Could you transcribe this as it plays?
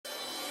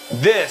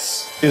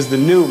This is the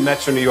new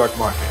Metro New York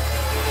market.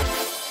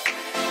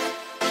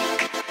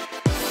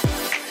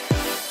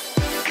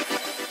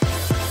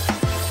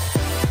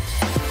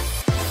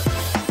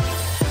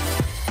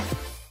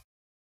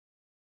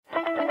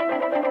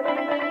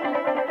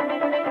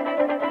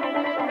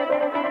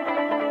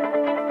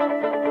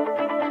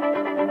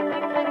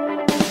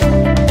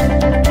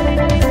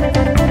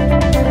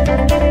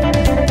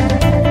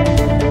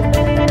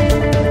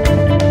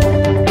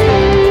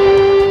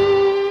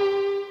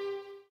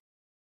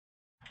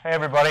 Hey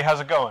everybody, how's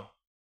it going?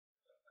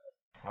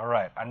 All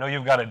right, I know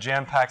you've got a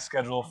jam-packed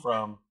schedule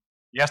from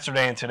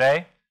yesterday and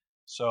today.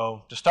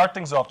 So to start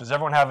things off, does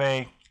everyone have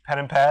a pen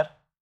and pad?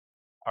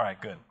 All right,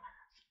 good.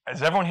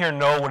 Does everyone here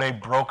know what a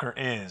broker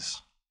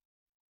is?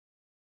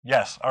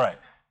 Yes, all right.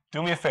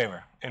 Do me a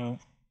favor, and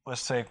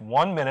let's take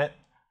 1 minute.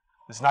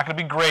 This is not going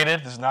to be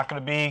graded. This is not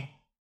going to be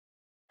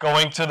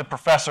going to the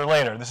professor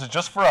later. This is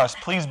just for us.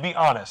 Please be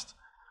honest.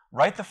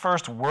 Write the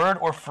first word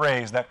or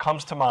phrase that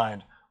comes to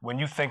mind when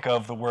you think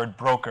of the word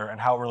broker and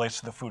how it relates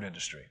to the food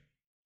industry.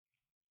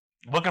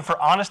 Looking for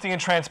honesty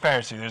and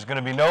transparency. There's going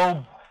to be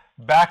no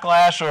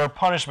backlash or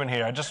punishment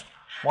here. I just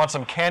want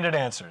some candid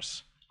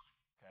answers.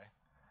 Okay.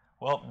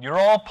 Well, you're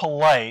all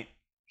polite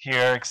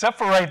here, except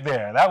for right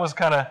there. That was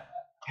kind of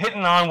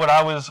hitting on what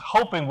I was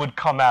hoping would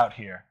come out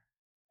here.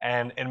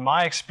 And in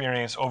my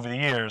experience over the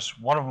years,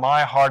 one of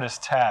my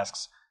hardest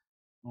tasks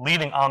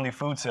leading OMNI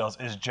Food Sales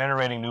is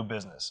generating new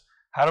business.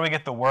 How do we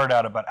get the word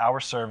out about our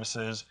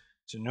services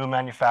to new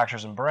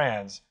manufacturers and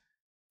brands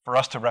for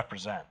us to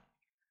represent?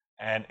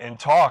 And in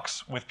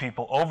talks with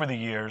people over the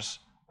years,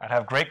 I'd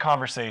have great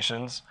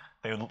conversations.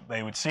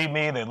 They would see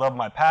me, they love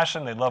my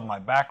passion, they love my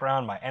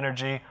background, my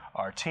energy,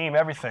 our team,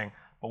 everything.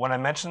 But when I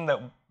mentioned that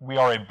we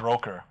are a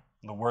broker,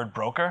 the word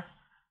broker,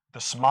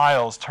 the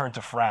smiles turn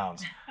to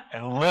frowns.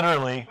 And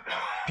literally,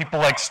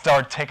 people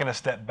start taking a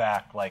step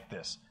back like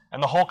this.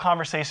 And the whole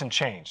conversation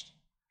changed.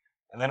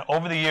 And then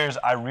over the years,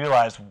 I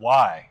realized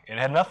why. It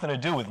had nothing to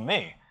do with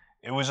me.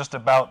 It was just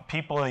about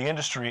people in the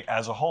industry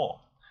as a whole.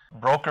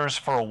 Brokers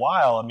for a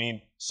while, I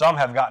mean, some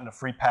have gotten a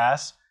free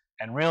pass,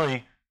 and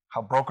really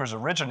how brokers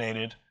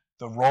originated,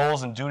 the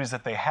roles and duties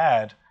that they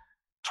had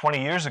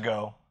 20 years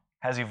ago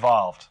has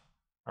evolved.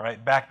 All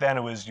right, back then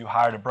it was you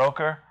hired a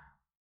broker,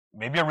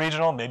 maybe a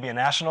regional, maybe a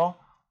national,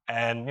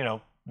 and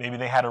maybe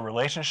they had a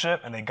relationship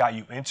and they got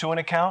you into an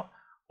account,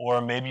 or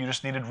maybe you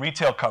just needed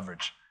retail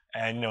coverage,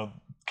 and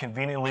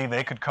conveniently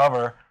they could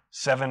cover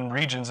 7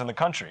 regions in the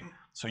country.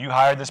 So you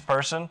hired this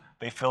person,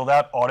 they filled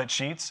out audit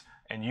sheets,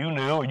 and you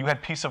knew, or you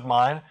had peace of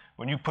mind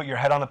when you put your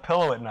head on the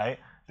pillow at night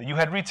that you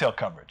had retail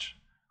coverage.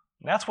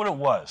 And that's what it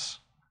was.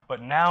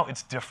 But now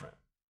it's different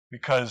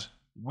because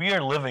we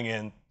are living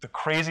in the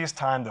craziest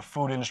time the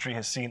food industry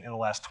has seen in the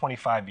last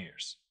 25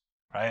 years.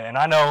 Right? And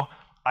I know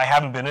I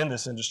haven't been in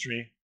this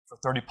industry for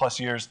 30 plus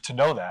years to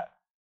know that,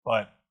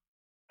 but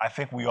I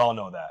think we all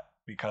know that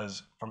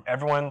because from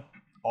everyone,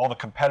 all the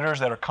competitors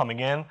that are coming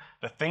in,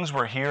 the things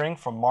we're hearing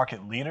from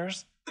market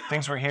leaders,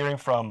 things we're hearing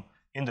from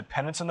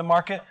independents in the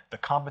market, the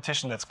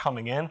competition that's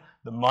coming in,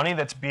 the money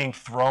that's being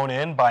thrown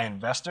in by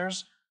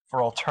investors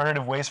for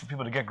alternative ways for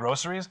people to get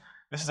groceries,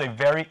 this is a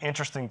very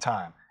interesting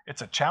time.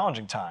 It's a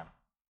challenging time.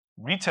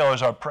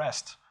 Retailers are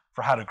pressed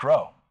for how to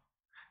grow.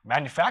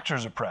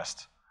 Manufacturers are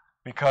pressed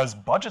because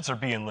budgets are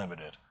being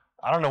limited.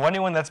 I don't know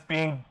anyone that's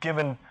being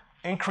given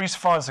increased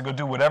funds to go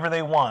do whatever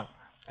they want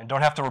and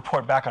don't have to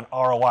report back on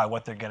ROI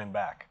what they're getting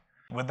back.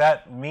 What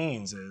that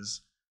means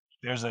is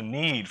there's a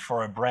need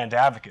for a brand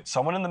advocate,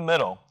 someone in the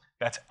middle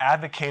that's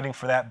advocating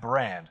for that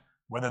brand,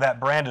 whether that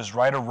brand is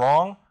right or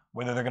wrong,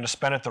 whether they're going to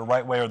spend it the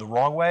right way or the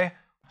wrong way,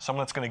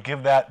 someone that's going to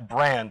give that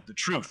brand the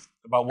truth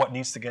about what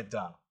needs to get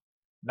done.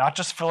 Not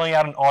just filling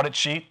out an audit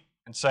sheet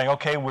and saying,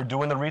 okay, we're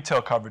doing the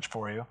retail coverage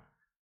for you,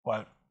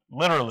 but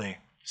literally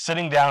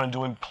sitting down and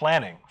doing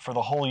planning for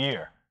the whole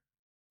year,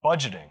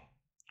 budgeting,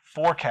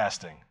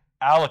 forecasting,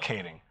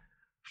 allocating,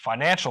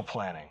 financial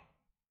planning,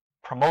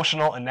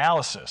 promotional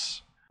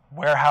analysis,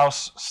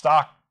 warehouse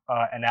stock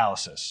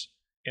analysis,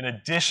 in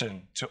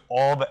addition to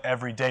all the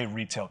everyday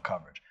retail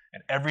coverage.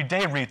 And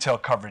everyday retail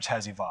coverage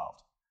has evolved.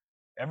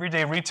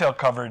 Everyday retail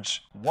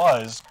coverage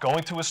was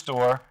going to a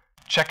store,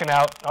 checking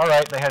out, all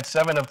right, they had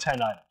 7 of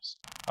 10 items.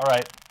 All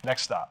right,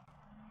 next stop.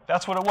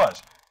 That's what it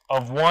was,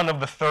 of one of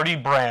the 30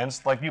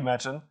 brands, like you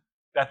mentioned,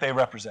 that they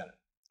represented.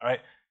 All right,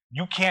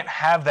 you can't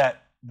have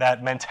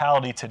that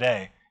mentality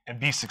today and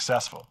be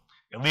successful,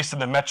 at least in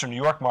the Metro New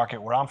York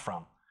market where I'm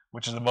from,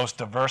 which is the most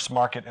diverse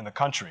market in the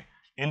country.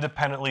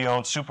 Independently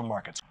owned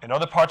supermarkets. In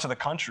other parts of the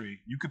country,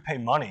 you could pay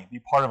money, be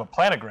part of a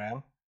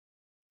planogram,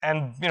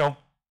 and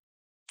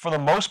for the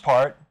most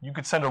part, you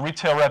could send a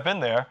retail rep in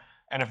there,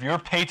 and if you're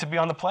paid to be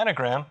on the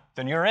planogram,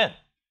 then you're in,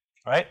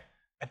 right?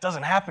 It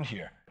doesn't happen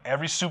here.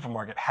 Every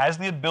supermarket has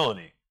the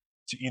ability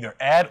to either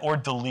add or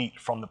delete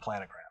from the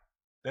planogram.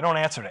 They don't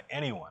answer to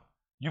anyone.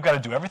 You've got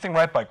to do everything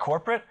right by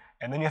corporate,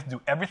 and then you have to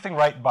do everything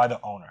right by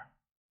the owner.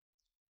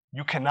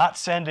 You cannot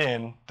send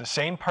in the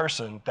same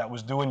person that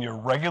was doing your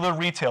regular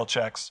retail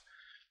checks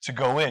to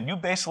go in. You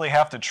basically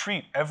have to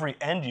treat every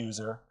end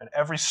user and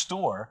every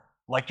store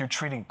like you're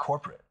treating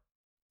corporate.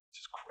 It's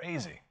just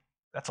crazy.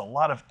 That's a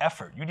lot of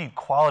effort. You need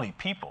quality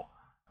people.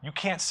 You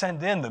can't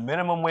send in the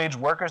minimum wage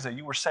workers that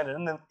you were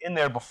sending in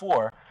there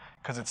before,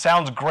 because it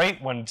sounds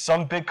great when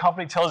some big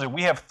company tells you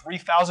we have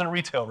 3,000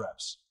 retail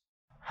reps.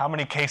 How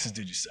many cases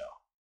did you sell?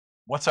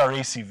 What's our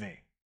ACV?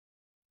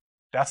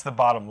 That's the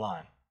bottom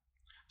line.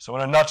 So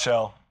in a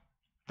nutshell,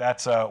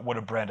 that's what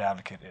a brand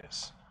advocate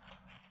is.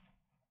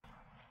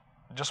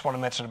 I just want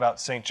to mention about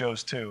St.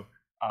 Joe's too.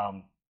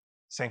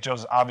 St.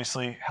 Joe's is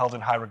obviously held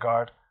in high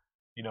regard.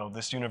 You know,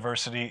 this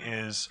university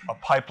is a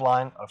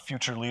pipeline of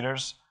future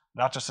leaders,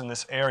 not just in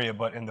this area,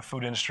 but in the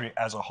food industry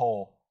as a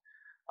whole.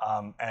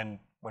 And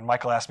when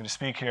Michael asked me to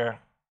speak here,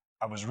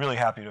 I was really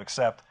happy to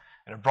accept.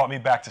 And it brought me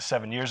back to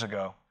 7 years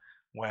ago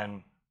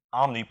when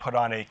OMNI put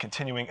on a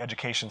continuing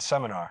education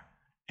seminar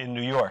in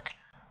New York,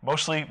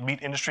 mostly meat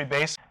industry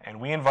based. And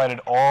we invited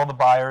all the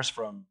buyers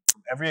from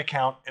every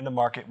account in the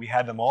market. We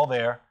had them all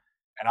there.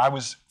 And I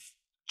was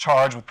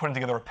charged with putting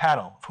together a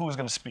panel of who was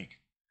going to speak,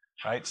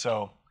 right?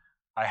 So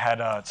I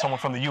had someone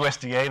from the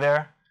USDA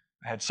there.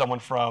 I had someone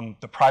from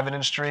the private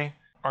industry,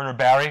 Erner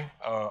Barry,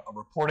 a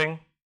reporting,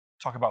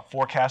 talk about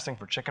forecasting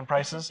for chicken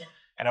prices.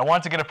 And I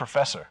wanted to get a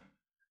professor.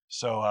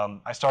 So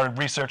I started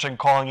researching,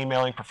 calling,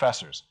 emailing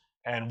professors.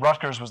 And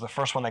Rutgers was the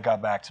first one that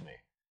got back to me.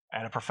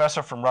 And a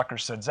professor from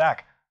Rutgers said,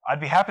 Zach, I'd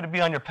be happy to be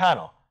on your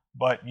panel,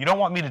 but you don't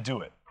want me to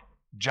do it.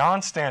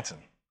 John Stanton,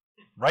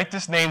 write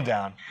this name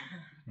down.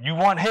 You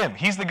want him.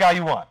 He's the guy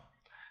you want.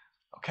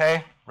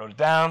 Okay, wrote it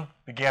down,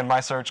 began my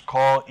search,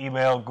 call,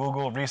 email,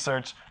 Google,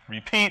 research,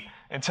 repeat,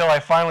 until I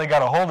finally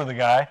got a hold of the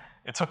guy.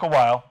 It took a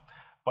while,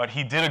 but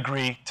he did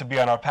agree to be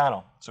on our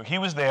panel. So he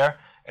was there,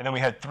 and then we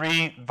had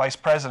 3 vice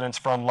presidents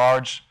from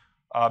large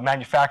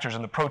manufacturers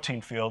in the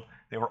protein field.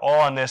 They were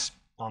all on this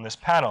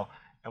panel,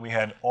 and we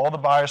had all the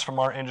buyers from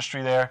our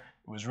industry there.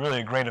 It was really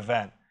a great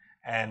event.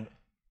 And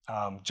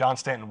John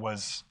Stanton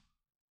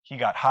he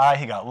got high,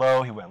 he got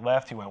low, he went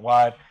left, he went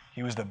wide.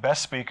 He was the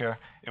best speaker.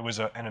 It was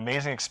an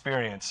amazing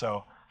experience.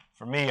 So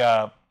for me,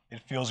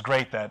 it feels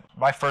great that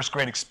my first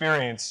great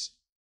experience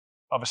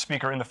of a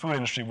speaker in the food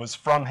industry was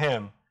from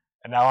him.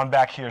 And now I'm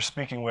back here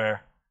speaking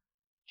where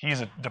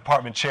he's a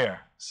department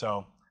chair.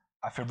 So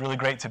I feel really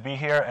great to be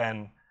here.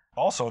 And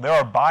also, there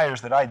are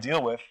buyers that I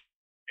deal with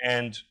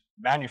and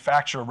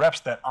manufacturer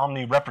reps that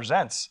OMNI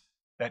represents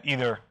that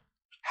either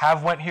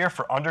have went here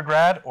for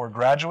undergrad or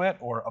graduate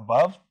or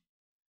above,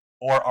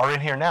 or are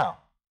in here now.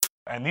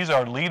 And these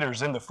are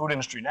leaders in the food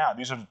industry now.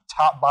 These are the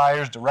top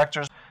buyers,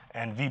 directors,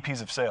 and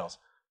VPs of sales.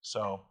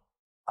 So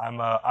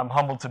I'm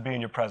humbled to be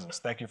in your presence.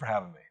 Thank you for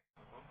having me.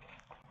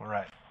 All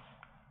right.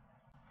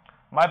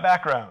 My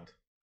background.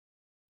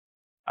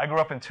 I grew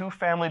up in 2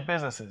 family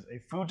businesses, a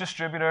food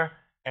distributor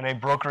and a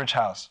brokerage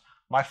house.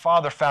 My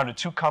father founded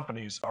 2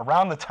 companies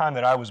around the time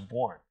that I was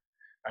born.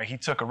 He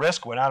took a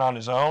risk, went out on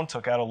his own,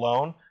 took out a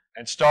loan,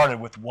 and started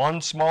with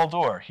 1 small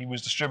door. He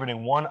was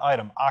distributing 1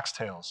 item,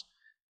 oxtails,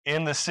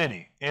 in the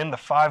city, in the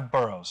 5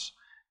 boroughs.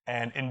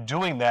 And in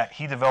doing that,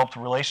 he developed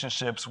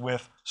relationships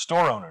with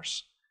store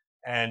owners.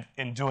 And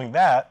in doing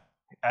that,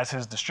 as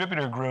his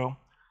distributor grew,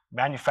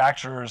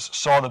 manufacturers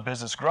saw the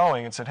business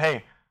growing and said,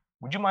 hey,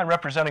 would you mind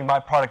representing my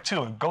product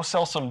too? And go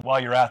sell some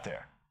while you're out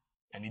there.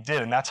 And he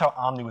did, and that's how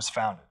OMNI was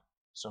founded.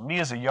 So me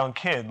as a young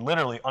kid,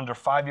 literally under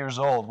 5 years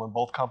old when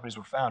both companies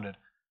were founded,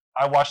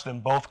 I watched them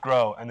both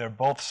grow, and they're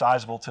both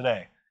sizable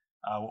today.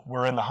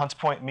 We're in the Hunts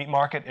Point meat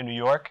market in New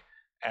York,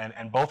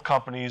 and both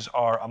companies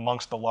are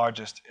amongst the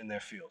largest in their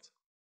field.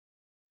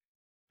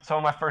 Some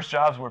of my first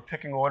jobs were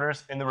picking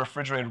orders in the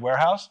refrigerated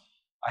warehouse.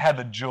 I had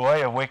the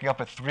joy of waking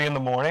up at 3 in the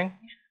morning.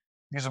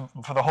 These are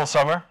for the whole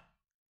summer.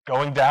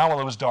 Going down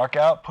while it was dark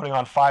out, putting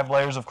on 5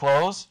 layers of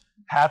clothes,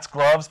 hats,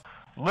 gloves,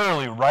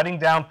 literally writing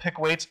down pick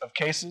weights of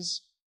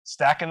cases,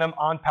 stacking them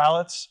on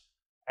pallets,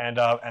 and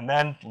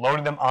then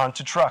loading them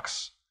onto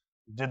trucks.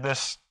 Did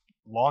this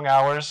long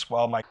hours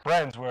while my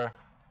friends were,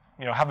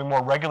 having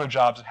more regular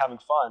jobs and having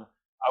fun.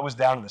 I was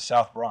down in the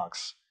South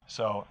Bronx.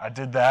 So I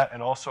did that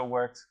and also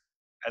worked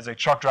as a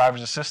truck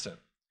driver's assistant.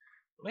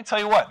 Let me tell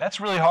you what, that's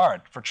really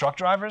hard for truck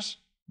drivers.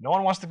 No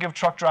one wants to give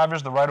truck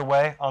drivers the right of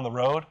way on the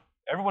road.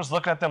 Everyone's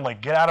looking at them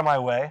like, get out of my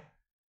way.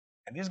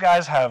 And these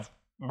guys have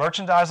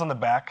merchandise on the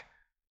back.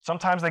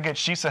 Sometimes they get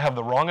sheets that have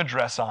the wrong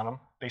address on them.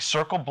 They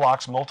circle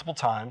blocks multiple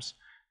times.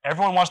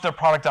 Everyone wants their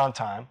product on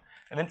time.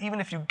 And then even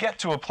if you get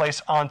to a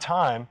place on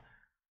time,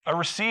 a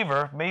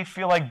receiver may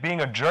feel like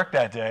being a jerk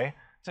that day.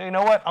 Say, you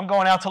know what, I'm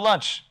going out to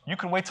lunch. You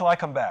can wait till I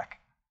come back.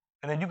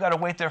 And then you got to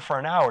wait there for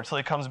an hour till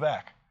he comes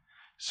back.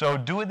 So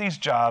doing these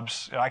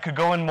jobs, I could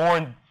go in more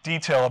in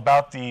detail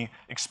about the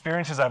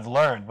experiences I've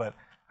learned, but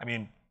I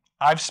mean,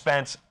 I've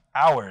spent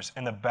hours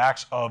in the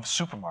backs of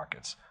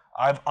supermarkets.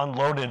 I've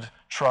unloaded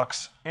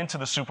trucks into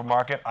the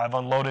supermarket. I've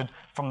unloaded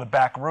from the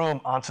back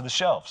room onto the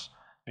shelves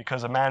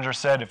because a manager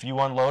said if you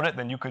unload it,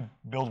 then you could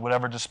build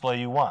whatever display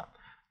you want.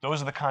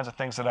 Those are the kinds of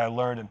things that I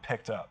learned and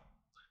picked up.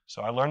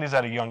 So I learned these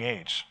at a young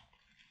age.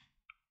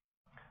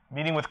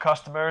 Meeting with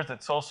customers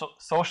at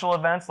social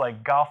events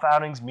like golf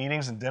outings,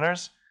 meetings, and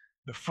dinners.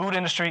 The food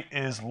industry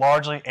is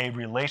largely a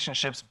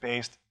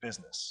relationships-based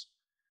business.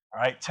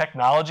 All right,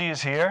 technology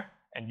is here,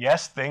 and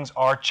yes, things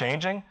are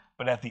changing,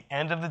 but at the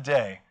end of the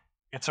day,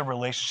 it's a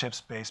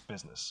relationships-based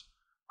business.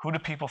 Who do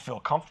people feel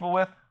comfortable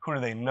with? Who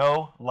do they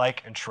know,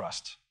 like, and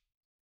trust?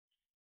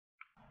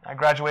 I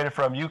graduated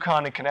from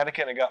UConn in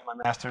Connecticut and I got my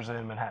master's in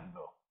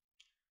Manhattanville.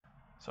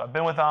 So I've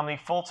been with OMNI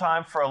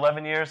full-time for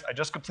 11 years. I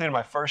just completed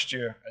my first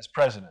year as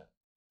president.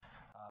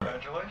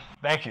 Congratulations.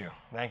 Thank you,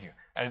 thank you.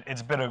 And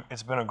it's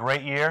been a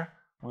great year.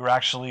 We were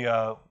actually,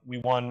 we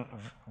won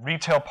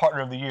Retail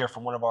Partner of the Year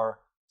from one of our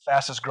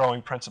fastest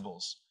growing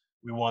principals.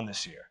 We won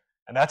this year.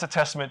 And that's a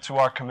testament to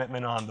our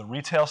commitment on the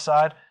retail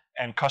side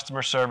and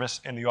customer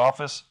service in the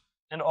office,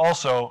 and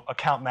also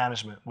account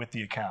management with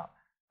the account.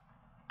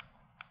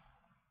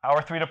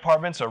 Our 3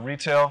 departments are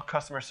retail,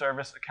 customer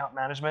service, account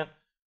management.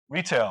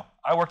 Retail,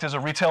 I worked as a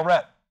retail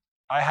rep.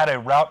 I had a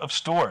route of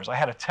stores. I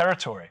had a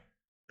territory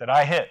that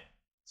I hit.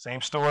 Same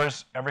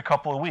stores every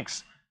couple of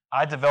weeks.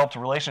 I developed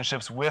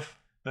relationships with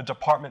the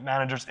department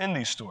managers in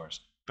these stores,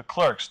 the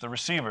clerks, the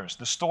receivers,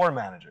 the store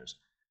managers,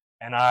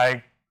 and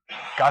I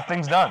got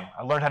things done.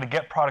 I learned how to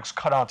get products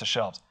cut onto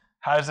shelves.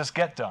 How does this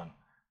get done?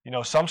 You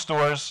know, some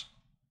stores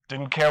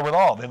didn't care at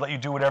all. They let you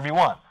do whatever you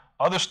want.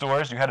 Other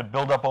stores, you had to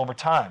build up over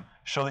time,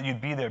 show that you'd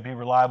be there, be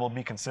reliable,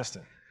 be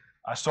consistent.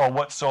 I saw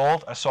what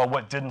sold, I saw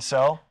what didn't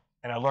sell,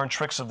 and I learned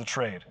tricks of the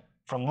trade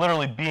from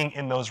literally being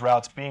in those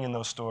routes, being in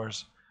those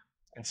stores,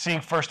 and seeing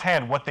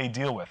firsthand what they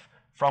deal with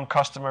from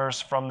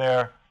customers, from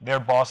their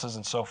bosses,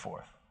 and so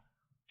forth.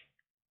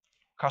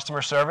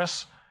 Customer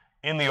service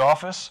in the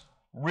office,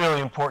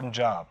 really important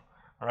job,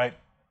 all right?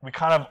 We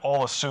kind of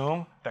all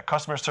assume that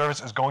customer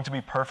service is going to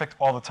be perfect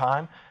all the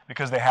time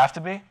because they have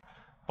to be,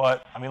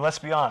 but I mean, let's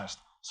be honest.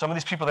 Some of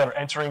these people that are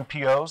entering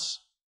POs,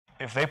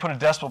 if they put a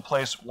decimal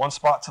place 1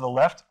 spot to the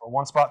left or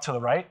 1 spot to the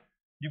right,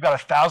 you've got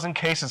 1,000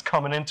 cases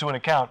coming into an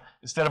account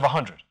instead of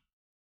 100.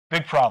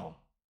 Big problem,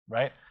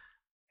 right?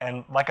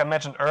 And like I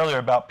mentioned earlier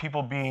about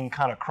people being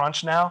kind of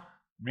crunched now,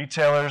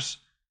 retailers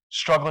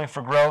struggling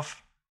for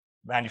growth,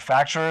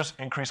 manufacturers,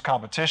 increased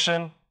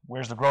competition,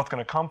 where's the growth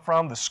going to come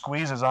from? The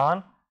squeeze is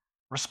on.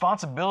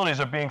 Responsibilities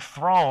are being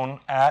thrown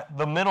at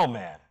the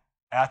middleman,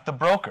 at the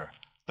broker.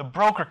 The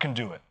broker can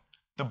do it.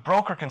 The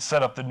broker can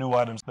set up the new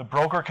items. The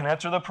broker can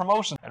enter the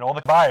promotion, and all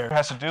the buyer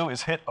has to do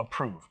is hit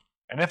approve.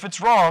 And if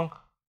it's wrong,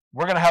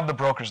 we're going to have the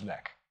broker's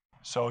neck.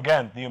 So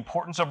again, the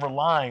importance of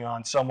relying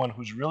on someone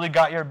who's really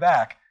got your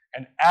back,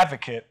 an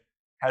advocate,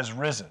 has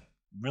risen.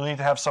 You really need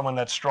to have someone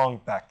that's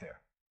strong back there.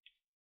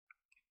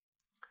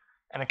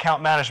 And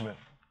account management.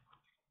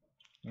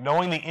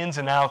 Knowing the ins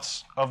and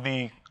outs of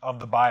the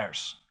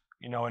buyers,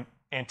 you know, and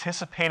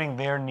anticipating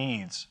their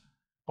needs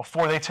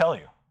before they tell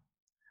you,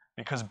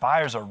 because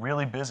buyers are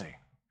really busy.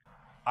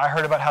 I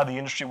heard about how the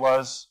industry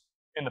was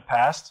in the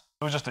past.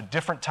 It was just a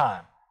different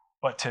time.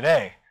 But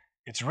today,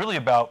 it's really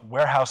about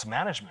warehouse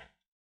management.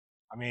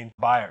 I mean,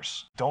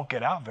 buyers don't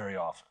get out very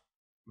often.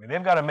 I mean,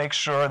 they've got to make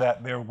sure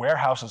that their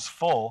warehouse is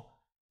full,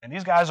 and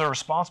these guys are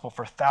responsible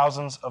for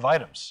thousands of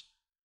items.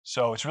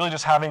 So it's really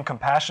just having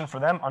compassion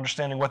for them,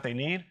 understanding what they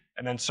need,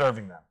 and then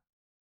serving them.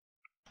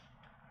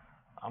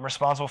 I'm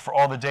responsible for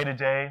all the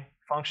day-to-day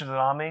functions at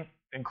OMNI,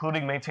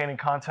 including maintaining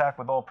contact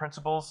with all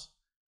principals,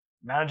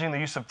 managing the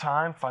use of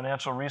time,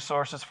 financial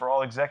resources for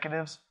all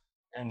executives,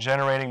 and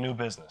generating new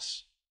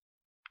business.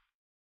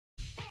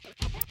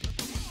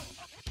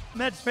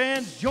 Mets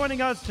fans,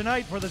 joining us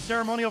tonight for the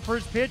ceremonial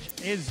first pitch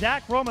is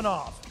Zach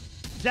Romanoff.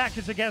 Zach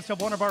is a guest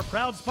of one of our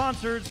proud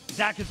sponsors.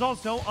 Zach is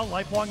also a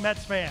lifelong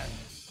Mets fan.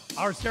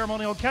 Our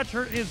ceremonial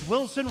catcher is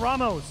Wilson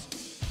Ramos.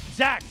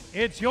 Zach,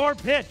 it's your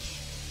pitch.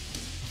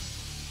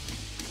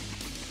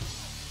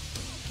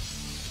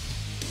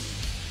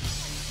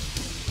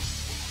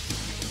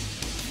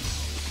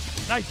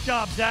 Nice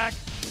job, Zach.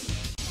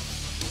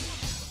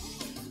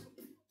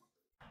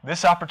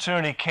 This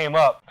opportunity came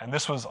up, and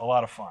this was a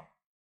lot of fun.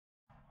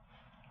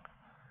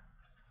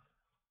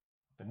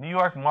 The New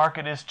York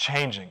market is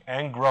changing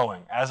and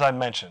growing, as I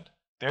mentioned.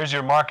 There's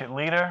your market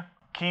leader.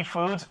 Key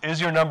Foods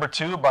is your number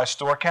 2 by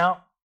store count,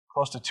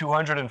 close to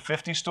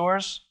 250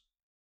 stores.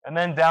 And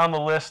then down the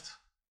list,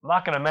 I'm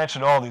not going to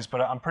mention all these,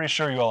 but I'm pretty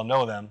sure you all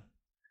know them.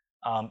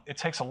 It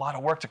takes a lot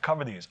of work to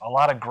cover these, a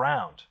lot of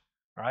ground,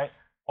 right?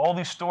 All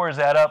these stores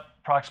add up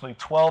approximately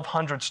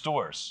 1,200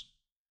 stores.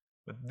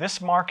 But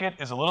this market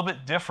is a little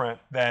bit different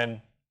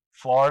than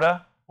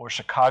Florida or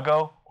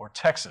Chicago or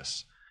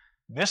Texas.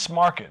 This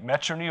market,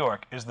 Metro New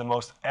York, is the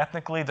most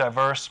ethnically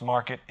diverse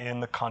market in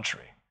the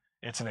country.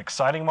 It's an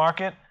exciting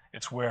market.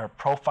 It's where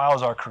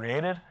profiles are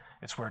created.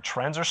 It's where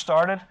trends are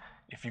started.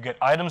 If you get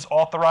items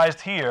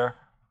authorized here,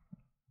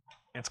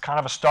 it's kind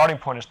of a starting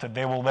point as to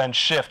they will then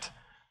shift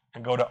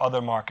and go to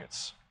other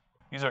markets.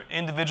 These are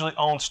individually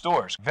owned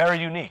stores, very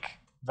unique,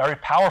 very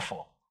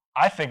powerful.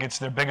 I think it's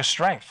their biggest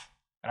strength.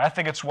 And I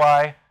think it's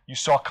why you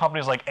saw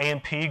companies like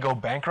A&P go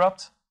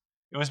bankrupt.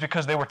 It was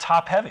because they were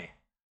top heavy.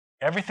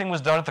 Everything was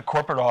done at the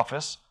corporate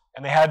office,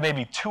 and they had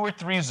maybe 2 or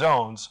 3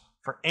 zones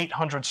for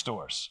 800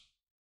 stores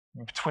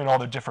between all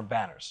their different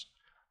banners.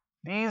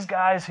 These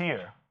guys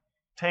here,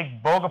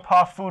 take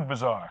Bogopah Food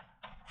Bazaar,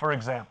 for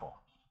example.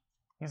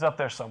 He's up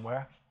there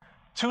somewhere.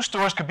 Two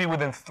stores could be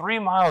within 3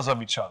 miles of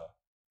each other.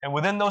 And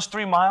within those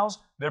 3 miles,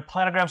 their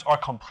planograms are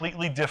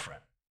completely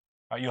different.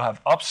 Right? You'll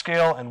have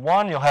upscale in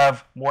one, you'll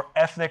have more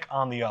ethnic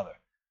on the other.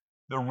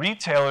 The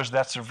retailers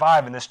that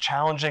survive in this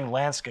challenging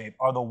landscape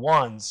are the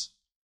ones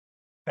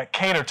that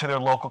cater to their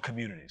local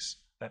communities,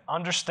 that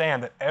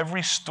understand that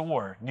every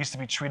store needs to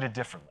be treated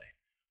differently.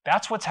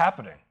 That's what's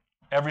happening.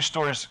 Every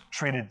store is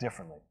treated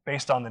differently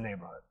based on the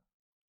neighborhood.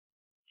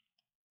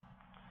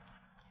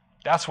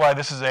 That's why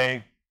this is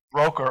a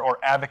broker or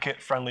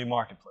advocate-friendly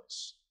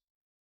marketplace.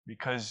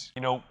 Because,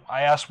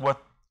 I asked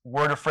what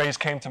word or phrase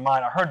came to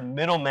mind. I heard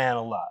middleman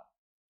a lot.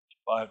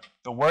 But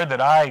the word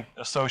that I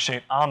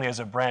associate Omni as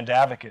a brand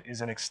advocate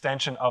is an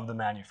extension of the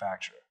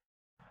manufacturer.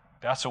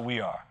 That's what we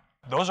are.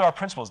 Those are our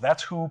principals.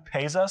 That's who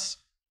pays us.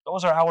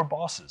 Those are our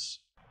bosses.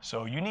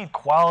 So you need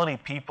quality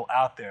people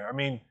out there. I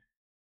mean,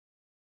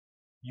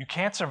 you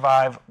can't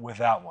survive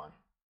without one.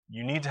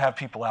 You need to have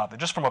people out there.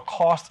 Just from a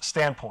cost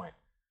standpoint,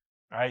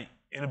 right?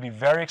 It'll be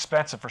very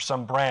expensive for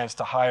some brands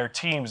to hire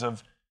teams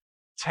of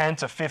 10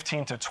 to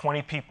 15 to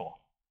 20 people,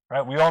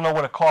 right? We all know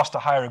what it costs to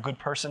hire a good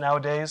person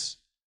nowadays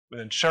with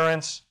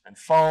insurance and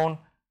phone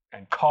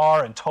and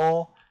car and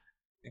toll.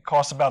 It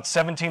costs about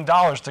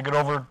 $17 to get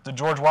over the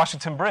George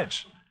Washington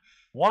Bridge.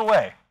 One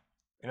way.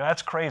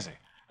 That's crazy.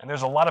 And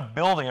there's a lot of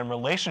building and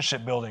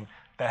relationship building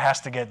that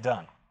has to get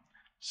done.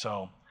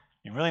 So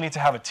you really need to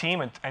have a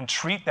team and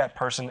treat that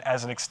person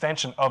as an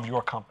extension of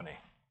your company.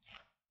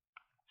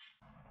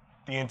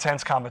 The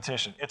intense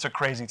competition. It's a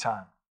crazy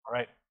time, all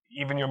right?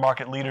 Even your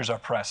market leaders are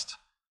pressed.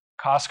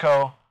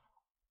 Costco,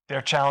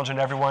 they're challenging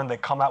everyone. They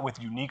come out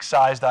with unique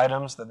sized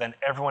items that then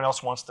everyone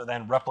else wants to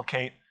then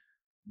replicate.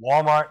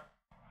 Walmart,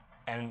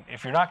 and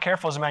if you're not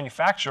careful as a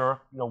manufacturer,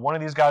 one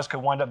of these guys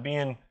could wind up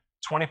being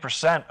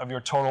 20% of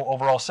your total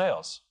overall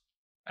sales.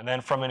 And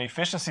then from an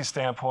efficiency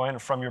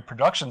standpoint, from your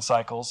production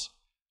cycles,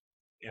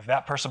 if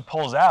that person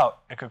pulls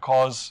out, it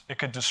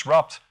could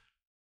disrupt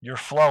your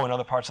flow in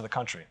other parts of the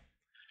country.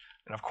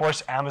 And of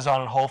course,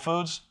 Amazon and Whole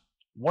Foods.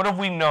 What have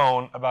we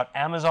known about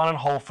Amazon and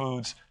Whole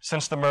Foods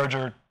since the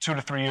merger 2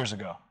 to 3 years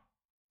ago?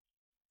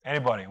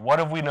 Anybody? What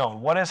have we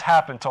known? What has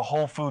happened to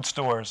Whole Foods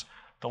stores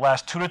the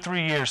last 2 to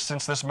 3 years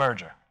since this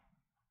merger?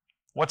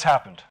 What's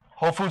happened?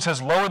 Whole Foods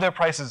has lowered their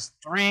prices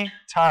 3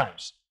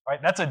 times.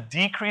 Right? That's a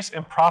decrease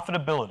in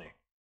profitability.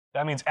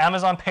 That means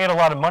Amazon paid a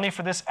lot of money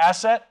for this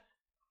asset,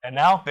 and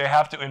now they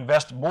have to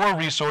invest more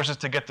resources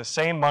to get the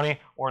same money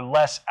or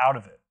less out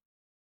of it.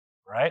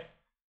 Right?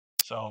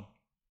 So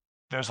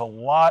there's a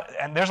lot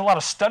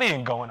of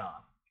studying going on.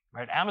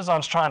 Right?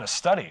 Amazon's trying to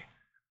study.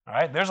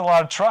 Right? There's a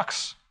lot of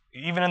trucks,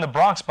 even in the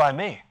Bronx by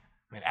me.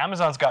 I mean,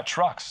 Amazon's got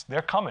trucks.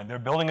 They're coming. They're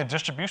building a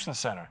distribution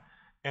center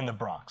in the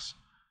Bronx.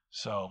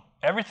 So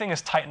everything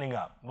is tightening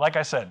up. Like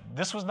I said,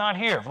 this was not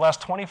here. For the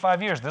last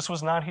 25 years, this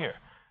was not here.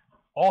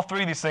 All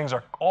three of these things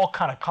are all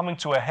kind of coming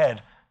to a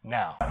head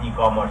now.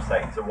 E-commerce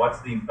side. So what's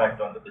the impact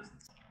on the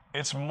business?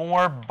 It's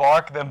more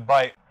bark than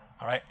bite.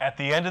 All right. At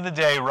the end of the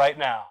day, right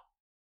now,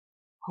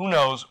 who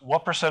knows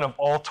what % of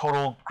all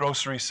total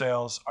grocery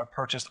sales are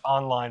purchased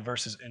online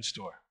versus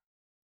in-store?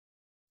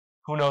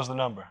 Who knows the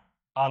number?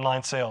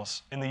 Online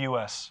sales in the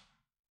U.S.,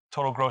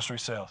 total grocery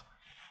sales.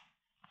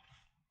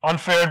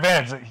 Unfair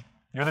advantage.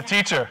 You're the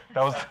teacher.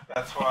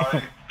 That's why I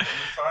use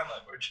sign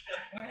language.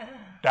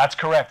 That's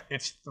correct.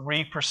 It's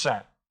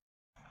 3%.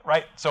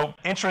 Right? So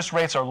interest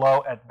rates are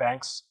low at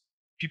banks.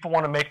 People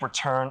want to make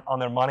return on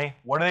their money.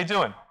 What are they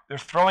doing? They're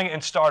throwing it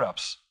in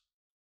startups.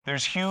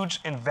 There's huge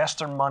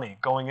investor money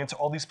going into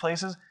all these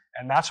places,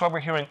 and that's why we're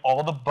hearing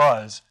all the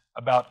buzz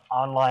about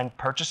online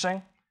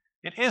purchasing.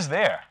 It is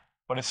there,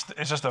 but it's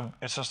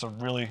just a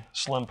really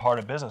slim part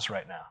of business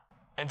right now.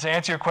 And to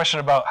answer your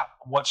question about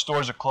what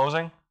stores are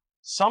closing,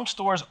 some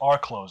stores are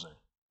closing,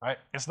 right?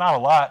 It's not a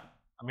lot.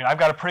 I mean, I've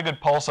got a pretty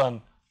good pulse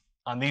on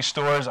these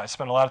stores. I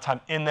spend a lot of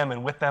time in them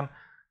and with them.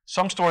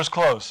 Some stores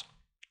close.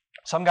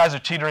 Some guys are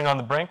teetering on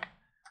the brink,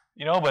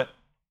 but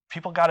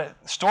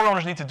store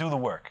owners need to do the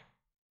work,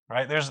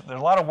 right? There's a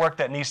lot of work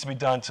that needs to be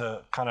done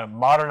to kind of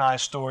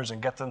modernize stores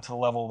and get them to the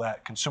level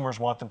that consumers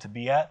want them to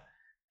be at.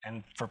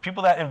 And for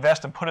people that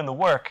invest and put in the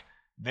work,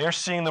 they're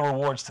seeing the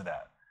rewards to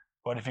that.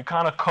 But if you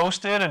kind of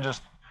coast it and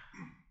just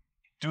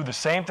do the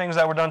same things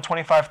that were done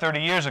 25, 30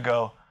 years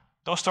ago,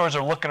 those stores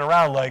are looking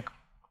around like,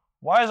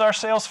 why is our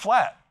sales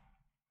flat?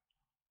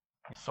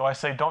 So I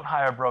say, don't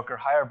hire a broker,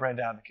 hire a brand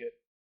advocate.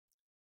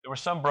 There were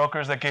some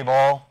brokers that gave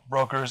all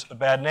brokers a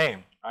bad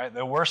name. Right?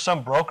 There were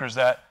some brokers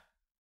that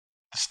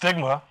the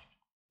stigma,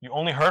 you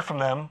only heard from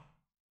them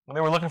when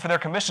they were looking for their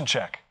commission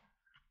check.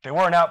 They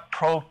weren't out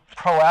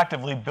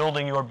proactively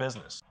building your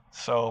business.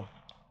 So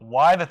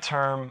why the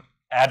term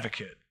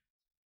advocate?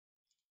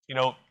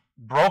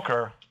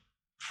 Broker,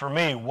 for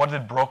me, what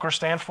did broker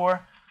stand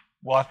for?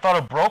 Well, I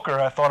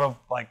thought of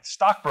like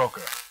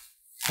stockbroker,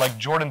 like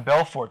Jordan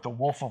Belfort, the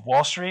Wolf of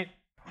Wall Street.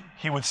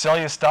 He would sell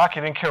you a stock. He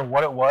didn't care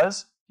what it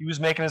was. He was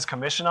making his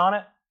commission on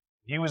it.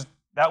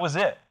 That was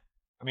it.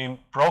 I mean,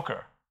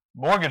 broker,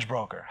 mortgage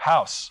broker,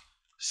 house,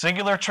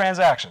 singular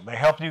transaction. They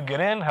help you get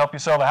in, help you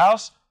sell the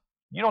house.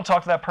 You don't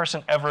talk to that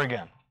person ever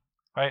again,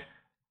 right?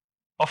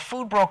 A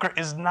food broker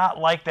is not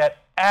like that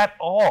at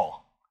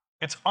all.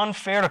 It's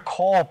unfair to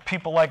call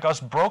people like us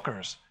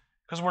brokers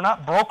because we're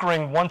not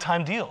brokering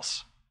one-time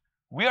deals.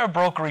 We are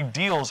brokering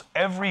deals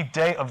every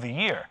day of the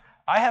year.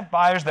 I have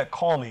buyers that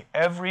call me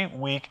every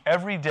week,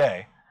 every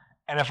day,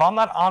 and if I'm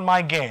not on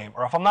my game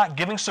or if I'm not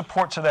giving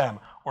support to them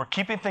or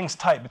keeping things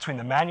tight between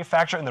the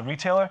manufacturer and the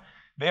retailer,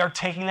 they are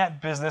taking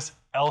that business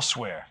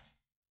elsewhere,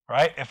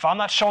 right? If I'm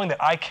not showing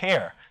that I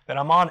care, that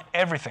I'm on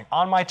everything,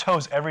 on my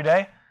toes every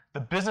day, the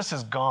business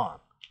is gone.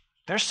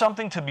 There's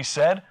something to be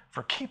said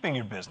for keeping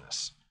your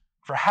business,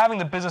 for having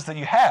the business that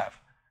you have,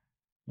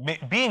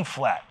 being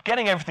flat,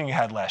 getting everything you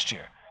had last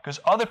year, because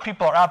other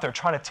people are out there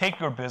trying to take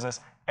your business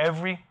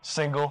every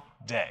single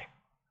day.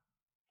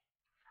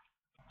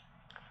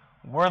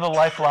 We're the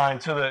lifeline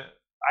to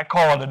I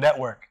call it a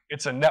network.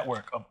 It's a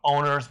network of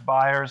owners,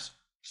 buyers,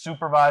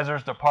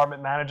 supervisors,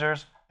 department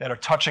managers that are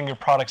touching your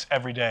products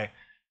every day.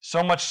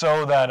 So much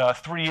so that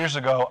 3 years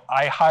ago,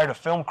 I hired a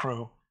film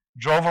crew,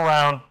 drove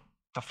around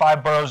to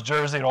 5 boroughs,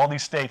 Jersey, and all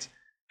these states,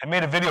 and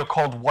made a video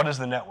called What is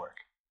the Network?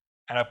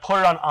 And I put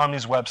it on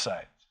OMNI's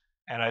website.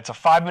 And it's a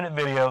 5-minute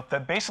video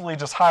that basically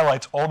just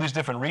highlights all these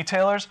different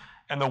retailers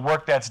and the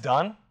work that's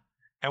done.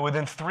 And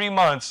within 3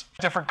 months,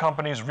 different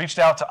companies reached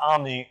out to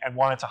OMNI and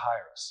wanted to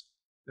hire us.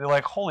 They're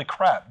like, holy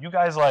crap, you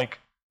guys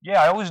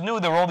yeah, I always knew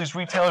there were all these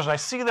retailers and I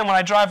see them when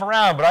I drive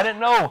around, but I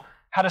didn't know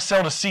how to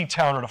sell to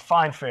C-Town or to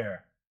Fine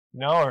Fair,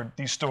 or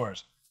these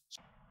stores.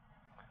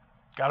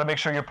 Got to make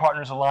sure your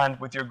partner's aligned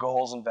with your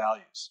goals and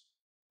values.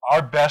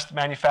 Our best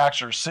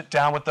manufacturers sit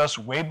down with us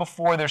way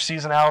before their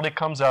seasonality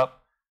comes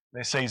up.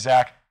 They say,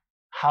 Zach,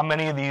 how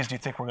many of these do you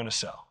think we're going to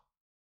sell?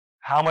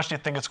 How much do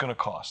you think it's going to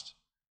cost?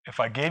 If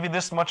I gave you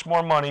this much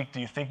more money, do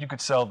you think you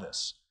could sell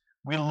this?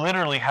 We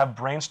literally have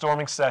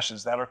brainstorming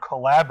sessions that are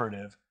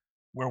collaborative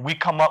where we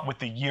come up with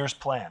the year's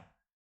plan.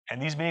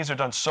 And these meetings are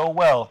done so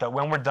well that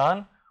when we're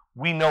done,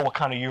 we know what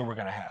kind of year we're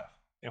going to have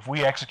if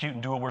we execute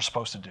and do what we're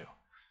supposed to do.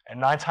 And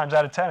 9 times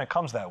out of 10, it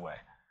comes that way.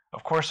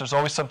 Of course, there's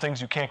always some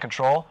things you can't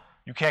control.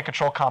 You can't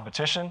control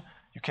competition.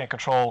 You can't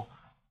control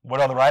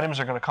what other items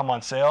are going to come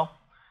on sale.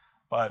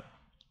 But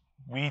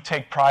we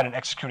take pride in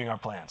executing our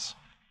plans.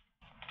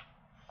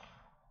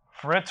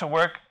 For it to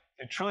work,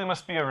 it truly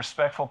must be a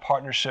respectful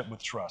partnership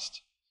with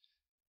trust.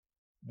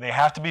 They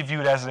have to be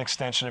viewed as an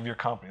extension of your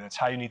company. That's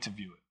how you need to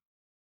view it.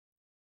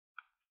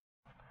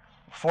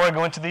 Before I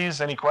go into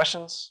these, any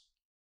questions?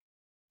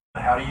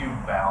 How do you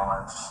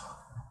balance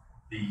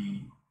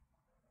the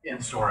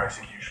in-store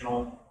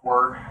executional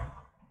work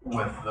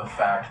with the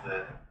fact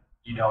that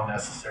you don't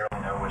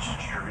necessarily know which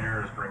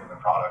distributor is bringing the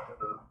product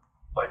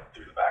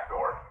through the back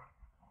door?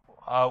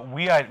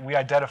 We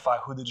identify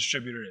who the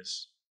distributor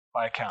is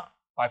by account,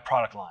 by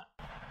product line.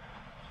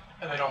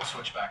 And they don't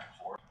switch back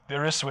and forth?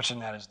 There is switching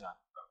that is done.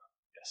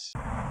 Yes.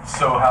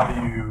 So how do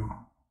you,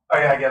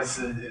 I guess,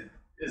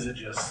 is it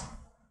just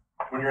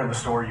when you're in the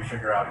store you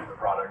figure out who the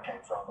product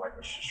came from, like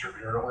which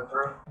distributor it went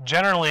through?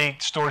 Generally,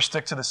 stores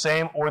stick to the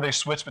same or they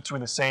switch between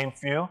the same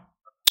few,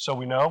 so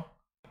we know.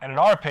 And in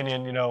our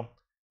opinion,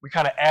 we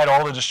kind of add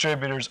all the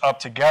distributors up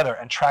together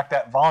and track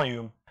that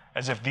volume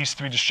as if these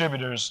 3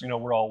 distributors,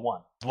 were all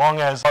one. As long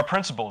as our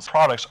principals,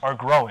 products are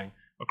growing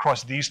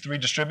across these 3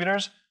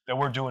 distributors, then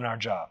we're doing our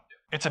job.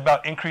 It's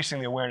about increasing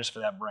the awareness for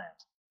that brand.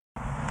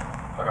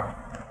 Okay.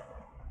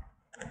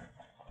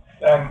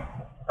 And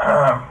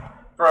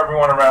for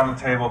everyone around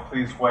the table,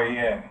 please weigh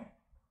in.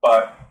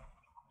 But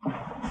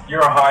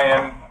you're a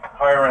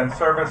higher end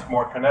service,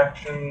 more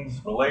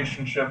connections,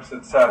 relationships,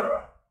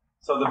 etc.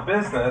 So the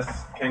business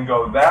can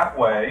go that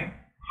way,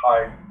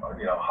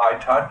 high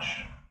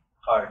touch,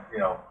 high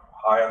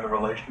on the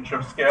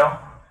relationship scale,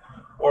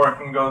 or it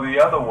can go the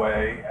other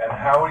way. And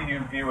how are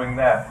you viewing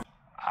that?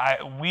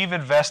 We've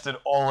invested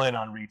all in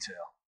on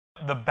retail.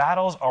 The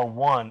battles are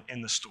won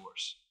in the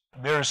stores.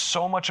 There is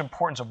so much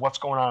importance of what's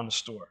going on in the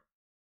store.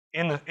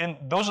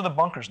 Those are the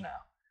bunkers now.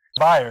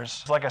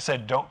 Buyers, like I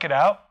said, don't get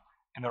out,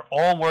 and they're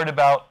all worried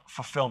about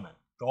fulfillment.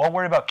 They're all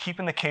worried about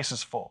keeping the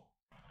cases full.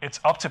 It's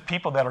up to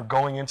people that are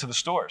going into the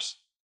stores,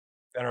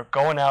 that are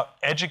going out,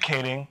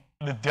 educating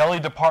the deli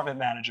department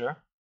manager,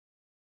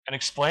 and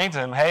explaining to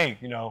them, hey,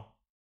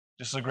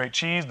 this is a great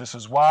cheese, this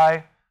is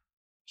why,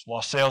 it's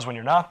lost sales when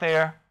you're not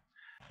there.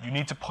 You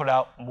need to put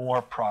out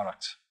more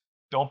product.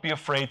 Don't be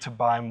afraid to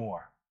buy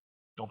more.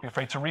 Don't be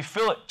afraid to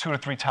refill it 2 or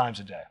 3 times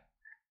a day.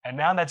 And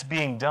now that's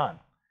being done.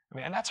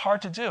 And that's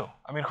hard to do.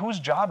 Whose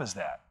job is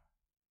that?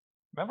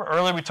 Remember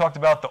earlier we talked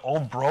about the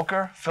old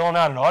broker filling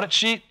out an audit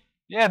sheet?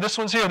 Yeah, this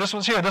one's here, this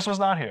one's here, this one's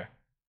not here.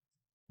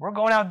 We're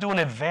going out doing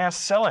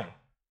advanced selling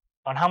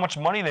on how much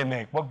money they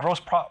make, what gross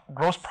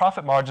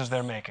profit margins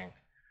they're making,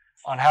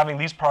 on having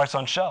these products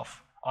on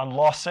shelf, on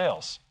lost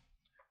sales.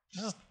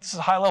 This is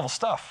high-level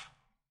stuff.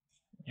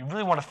 You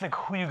really want to think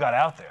who you got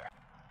out there.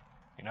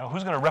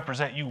 Who's going to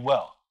represent you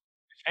well.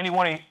 If any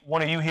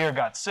one of you here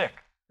got sick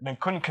and then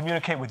couldn't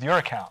communicate with your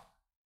account,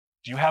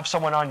 do you have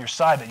someone on your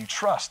side that you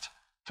trust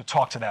to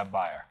talk to that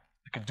buyer?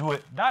 That could do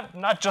it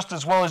not just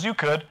as well as you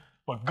could,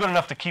 but good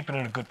enough to keep it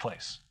in a good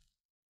place.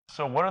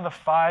 So what are the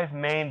 5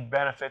 main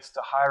benefits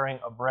to hiring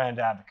a brand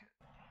advocate?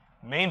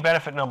 Main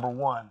benefit number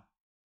one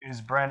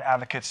is brand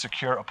advocates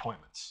secure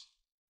appointments.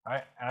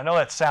 Right? And I know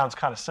that sounds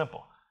kind of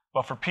simple,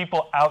 but for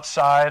people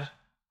outside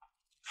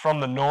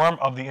from the norm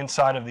of the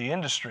inside of the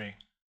industry,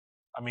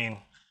 I mean,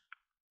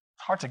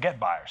 it's hard to get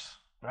buyers,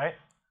 right?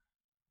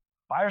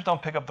 Buyers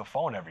don't pick up the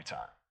phone every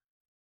time.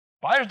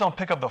 Buyers don't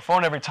pick up the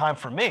phone every time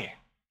for me,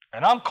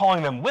 and I'm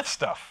calling them with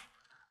stuff.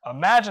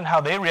 Imagine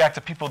how they react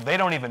to people they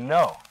don't even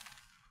know.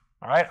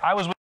 All right, I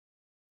was with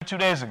 2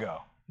 days ago.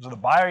 I was with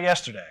a buyer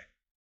yesterday.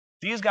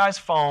 These guys'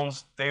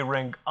 phones, they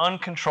ring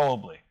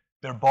uncontrollably.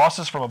 Their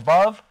bosses from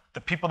above, the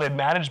people they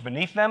manage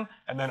beneath them,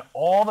 and then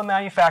all the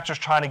manufacturers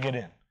trying to get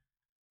in.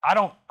 I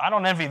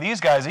don't envy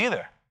these guys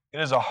either. It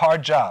is a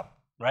hard job,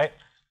 right?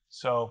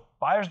 So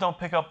buyers don't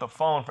pick up the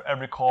phone for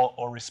every call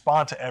or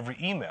respond to every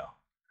email,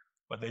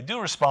 but they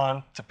do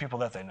respond to people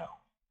that they know.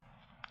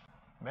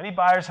 Many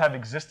buyers have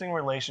existing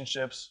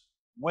relationships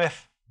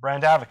with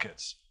brand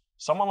advocates.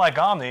 Someone like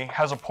OMNI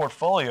has a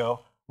portfolio.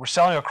 We're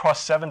selling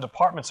across 7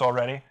 departments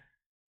already.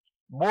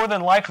 More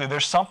than likely,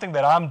 there's something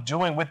that I'm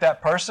doing with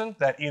that person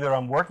that either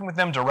I'm working with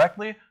them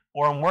directly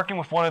or I'm working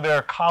with one of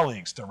their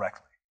colleagues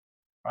directly,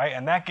 right?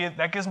 And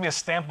that gives me a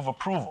stamp of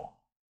approval.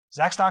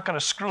 Zach's not going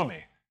to screw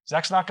me.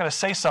 Zach's not going to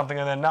say something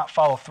and then not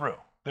follow through.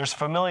 There's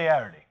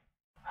familiarity.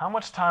 How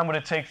much time would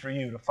it take for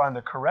you to find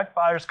the correct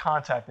buyer's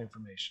contact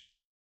information,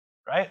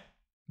 right?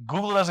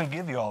 Google doesn't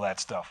give you all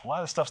that stuff. A lot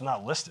of the stuff's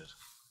not listed.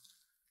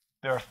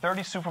 There are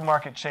 30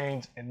 supermarket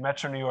chains in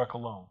Metro New York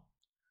alone.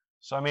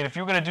 So, I mean, if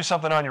you're going to do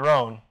something on your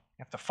own,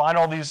 you have to find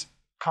all these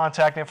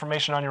contact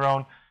information on your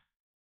own,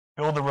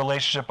 build a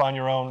relationship on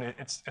your own.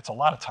 It's a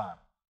lot of time.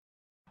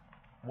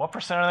 What %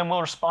 of them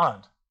will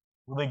respond?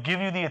 Will they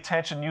give you the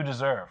attention you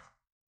deserve?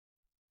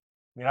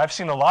 I mean, I've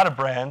seen a lot of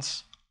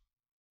brands.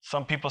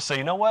 Some people say,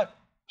 you know what?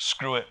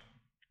 Screw it.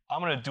 I'm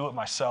going to do it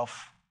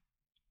myself.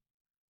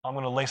 I'm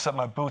going to lace up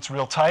my boots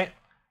real tight,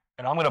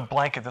 and I'm going to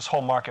blanket this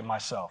whole market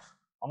myself.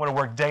 I'm going to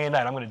work day and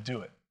night. I'm going to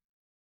do it.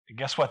 And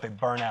guess what? They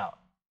burn out.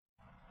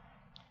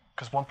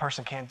 Because one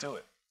person can't do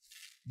it.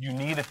 You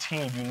need a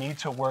team. You need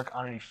to work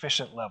on an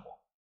efficient level.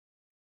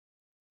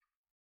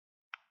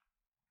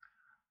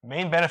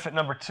 Main benefit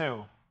number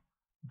 2,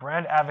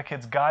 brand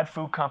advocates guide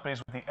food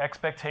companies with the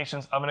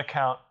expectations of an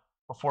account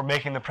before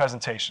making the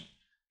presentation.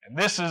 And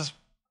this is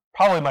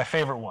probably my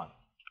favorite one.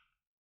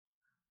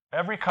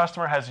 Every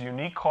customer has a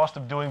unique cost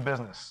of doing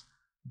business.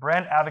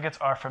 Brand advocates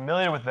are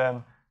familiar with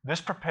them.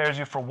 This prepares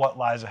you for what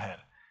lies ahead.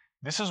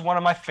 This is one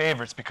of my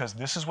favorites because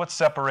this is what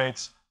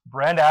separates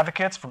brand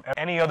advocates from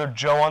any other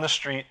Joe on the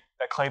street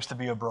that claims to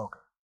be a broker.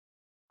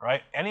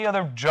 Right? Any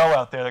other Joe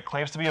out there that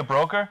claims to be a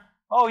broker,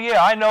 oh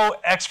yeah, I know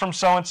X from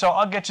so-and-so,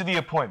 I'll get you the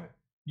appointment.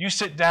 You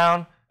sit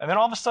down, and then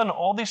all of a sudden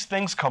all these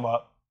things come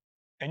up,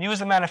 and you as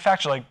the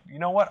manufacturer, like, you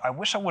know what, I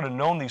wish I would have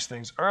known these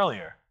things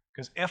earlier,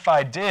 because if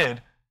I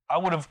did, I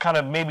would have kind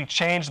of maybe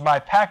changed my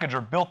package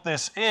or built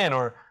this in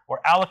or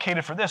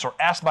allocated for this or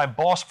asked my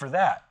boss for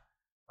that,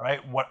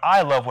 right? What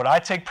I love, what I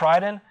take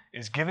pride in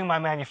is giving my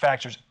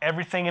manufacturers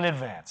everything in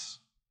advance.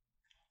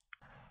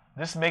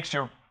 This makes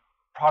your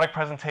product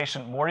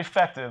presentation more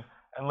effective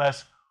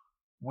unless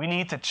we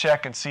need to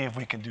check and see if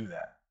we can do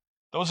that.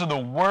 Those are the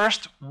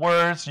worst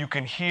words you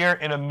can hear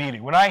in a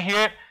meeting. When I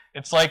hear it,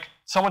 it's like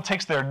someone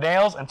takes their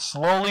nails and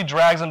slowly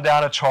drags them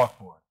down a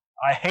chalkboard.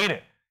 I hate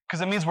it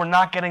because it means we're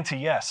not getting to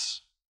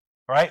yes.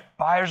 Right?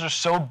 Buyers are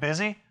so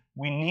busy,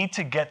 we need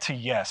to get to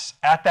yes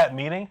at that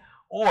meeting,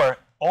 or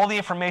all the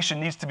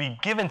information needs to be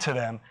given to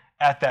them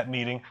at that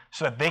meeting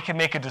so that they can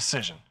make a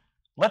decision.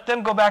 Let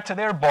them go back to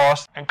their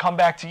boss and come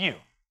back to you.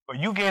 But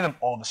you gave them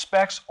all the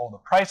specs, all the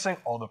pricing,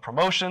 all the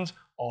promotions,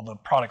 all the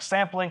product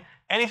sampling,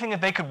 anything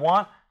that they could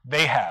want,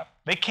 they have.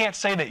 They can't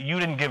say that you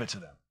didn't give it to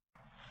them.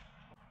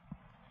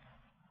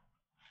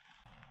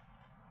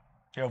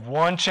 You have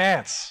one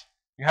chance.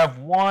 You have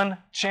one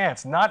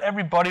chance. Not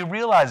everybody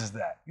realizes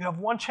that. You have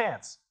one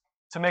chance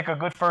to make a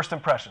good first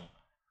impression.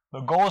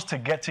 The goal is to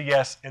get to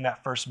yes in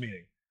that first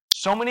meeting.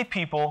 So many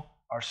people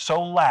are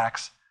so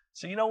lax,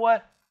 so you know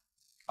what?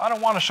 I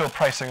don't want to show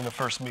pricing in the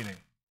first meeting.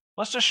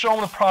 Let's just show him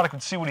the product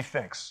and see what he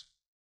thinks.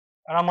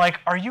 And I'm like,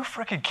 are you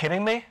freaking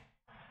kidding me?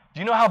 Do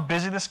you know how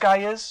busy this guy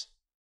is?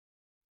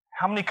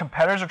 How many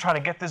competitors are trying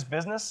to get this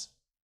business?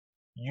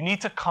 You need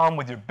to come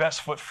with your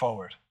best foot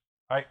forward.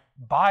 Right?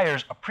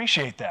 Buyers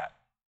appreciate that.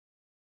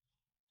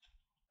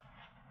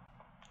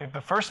 If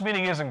the first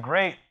meeting isn't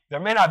great, there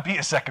may not be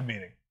a second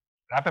meeting.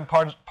 I've been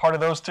part of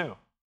those too.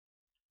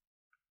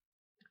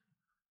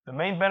 The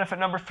main benefit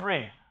number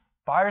 3,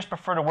 buyers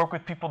prefer to work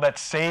with people that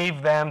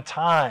save them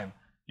time.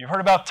 You've heard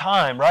about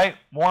time, right?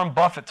 Warren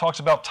Buffett talks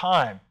about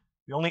time.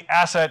 The only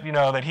asset,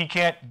 that he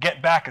can't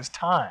get back is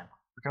time.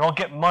 We can all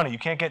get money. You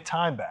can't get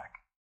time back.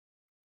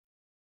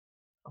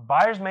 A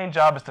buyer's main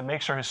job is to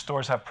make sure his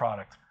stores have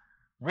product.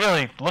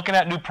 Really, looking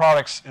at new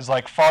products is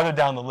like farther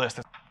down the list.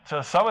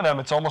 To some of them,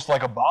 it's almost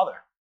like a bother.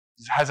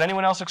 Has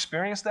anyone else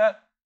experienced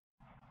that?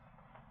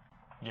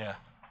 Yeah.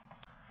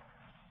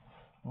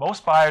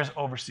 Most buyers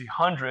oversee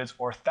hundreds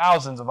or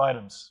thousands of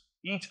items.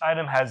 Each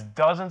item has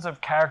dozens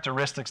of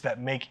characteristics that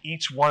make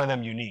each one of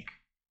them unique.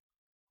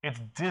 It's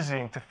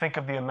dizzying to think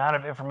of the amount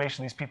of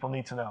information these people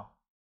need to know.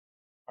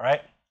 All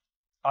right?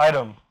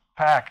 Item,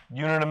 pack,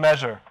 unit of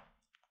measure,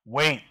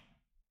 weight,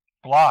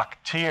 block,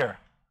 tier,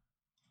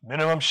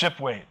 minimum ship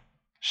weight,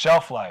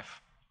 shelf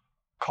life,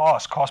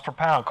 cost per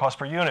pound, cost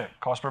per unit,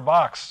 cost per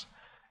box.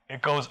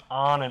 It goes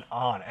on.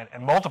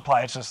 And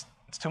multiply, it's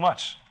too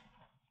much.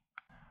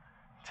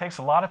 It takes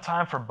a lot of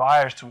time for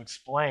buyers to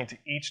explain to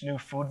each new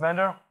food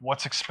vendor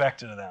what's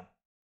expected of them.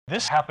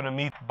 This happened to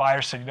me.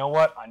 Buyers said, you know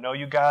what, I know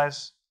you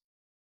guys.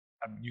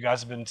 You guys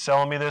have been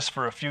selling me this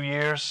for a few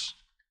years.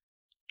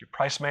 Your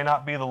price may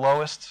not be the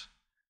lowest,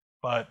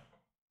 but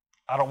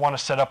I don't want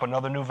to set up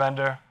another new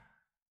vendor.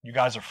 You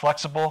guys are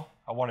flexible.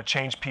 I want to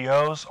change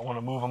POs. I want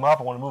to move them up.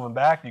 I want to move them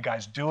back. You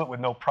guys do it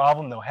with no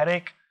problem, no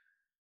headache.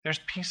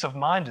 There's peace of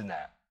mind in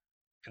that.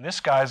 And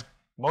this guy's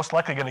most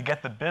likely going to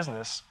get the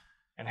business,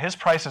 and his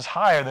price is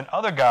higher than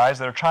other guys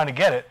that are trying to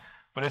get it,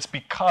 but it's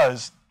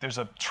because there's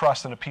a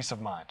trust and a peace of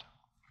mind.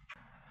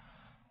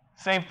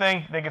 Same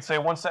thing, they could say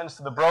one sentence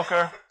to the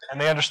broker, and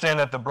they understand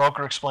that the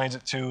broker explains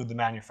it to the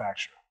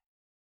manufacturer.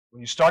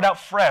 When you start out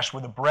fresh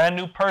with a brand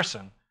new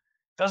person,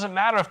 it doesn't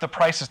matter if the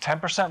price is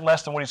 10%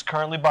 less than what he's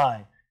currently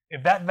buying.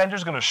 If that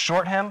vendor's going to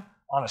short him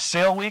on a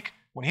sale week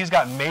when he's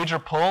got major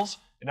pulls,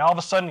 and all of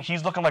a sudden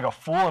he's looking like a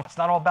fool, it's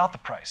not all about the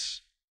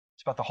price.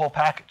 It's about the whole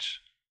package.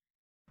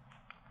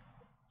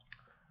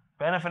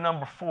 Benefit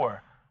number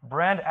 4,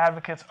 brand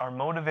advocates are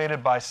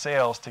motivated by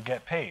sales to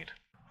get paid.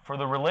 For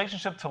the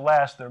relationship to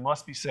last, there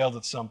must be sales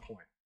at some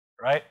point,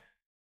 right?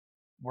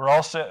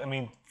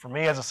 For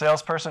me as a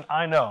salesperson,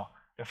 I know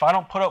if I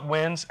don't put up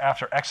wins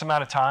after X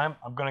amount of time,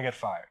 I'm going to get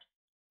fired.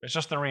 It's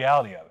just the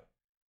reality of it.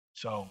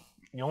 So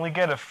you only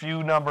get a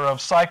few number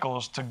of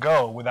cycles to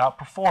go without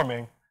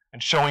performing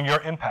and showing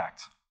your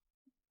impact.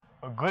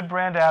 A good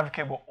brand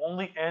advocate will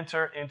only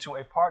enter into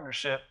a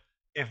partnership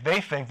if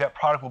they think that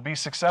product will be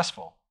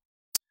successful.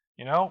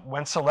 You know,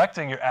 when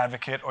selecting your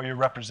advocate or your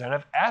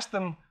representative, ask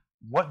them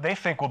what they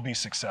think will be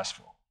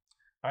successful.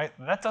 Right?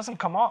 That doesn't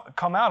come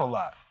out a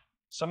lot.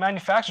 Some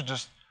manufacturers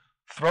just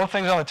throw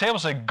things on the table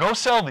and say, go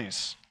sell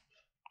these.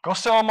 Go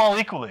sell them all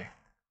equally.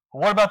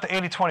 Well, what about the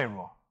 80-20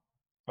 rule?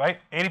 Right?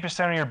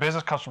 80% of your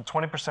business comes from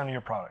 20% of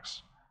your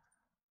products.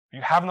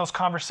 You're having those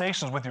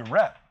conversations with your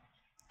rep.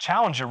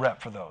 Challenge your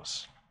rep for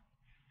those.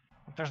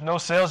 If there's no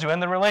sales, you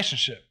end the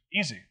relationship.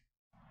 Easy.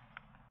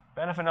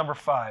 Benefit number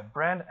 5,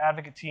 brand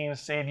advocate teams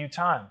save you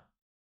time.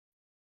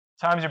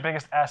 Time is your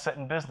biggest asset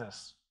in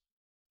business.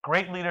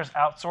 Great leaders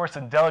outsource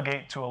and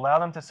delegate to allow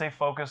them to stay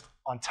focused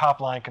on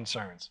top-line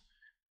concerns.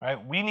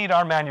 Right? We need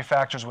our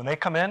manufacturers, when they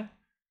come in,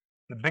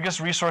 the biggest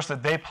resource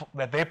that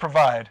they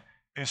provide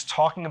is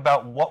talking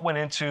about what went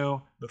into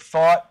the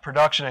thought,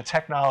 production, and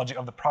technology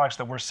of the products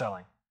that we're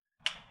selling.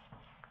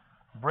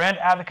 Brand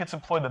advocates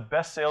employ the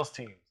best sales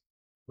teams,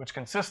 which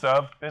consist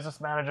of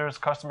business managers,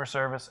 customer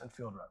service, and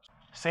field reps,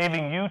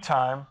 saving you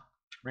time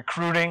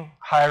recruiting,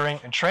 hiring,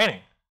 and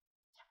training.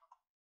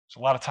 It's a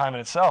lot of time in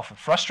itself and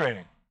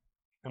frustrating.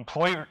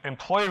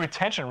 Employee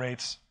retention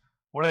rates,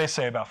 what do they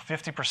say, about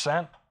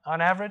 50%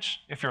 on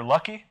average, if you're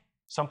lucky?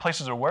 Some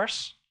places are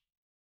worse.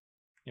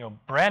 You know,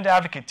 brand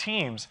advocate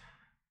teams,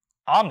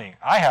 OMNI,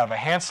 I have a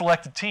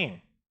hand-selected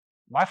team.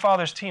 My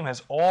father's team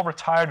has all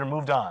retired or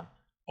moved on.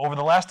 Over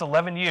the last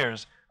 11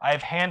 years, I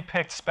have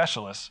hand-picked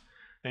specialists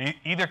that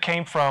either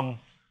came from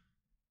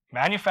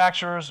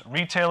manufacturers,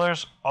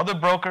 retailers, other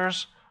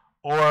brokers,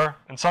 or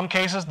in some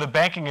cases, the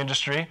banking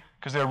industry,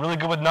 because they're really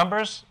good with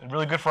numbers and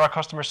really good for our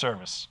customer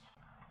service.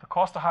 The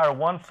cost to hire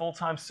one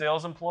full-time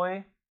sales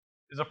employee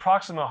is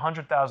approximately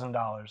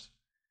 $100,000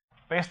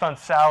 based on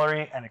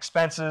salary and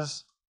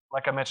expenses,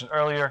 like I mentioned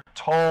earlier,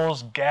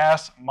 tolls,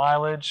 gas,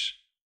 mileage,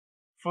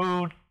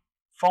 food,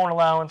 phone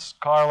allowance,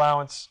 car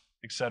allowance,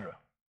 etc.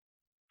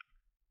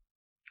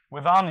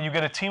 With OMNI, you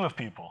get a team of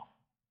people.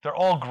 They're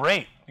all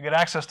great. You get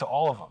access to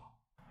all of them.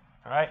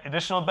 All right?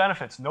 Additional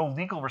benefits, no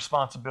legal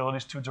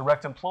responsibilities to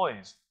direct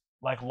employees,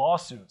 like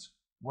lawsuits,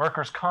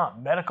 workers'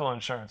 comp, medical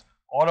insurance,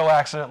 auto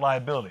accident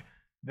liability.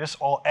 This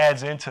all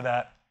adds into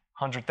that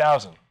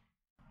 $100,000.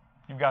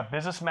 You've got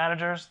business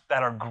managers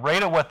that are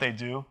great at what they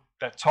do,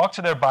 that talk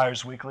to their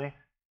buyers weekly.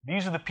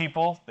 These are the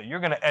people that you're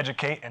going to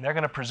educate, and they're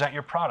going to present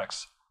your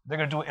products. They're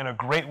going to do it in a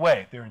great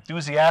way. They're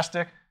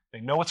enthusiastic.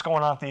 They know what's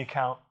going on at the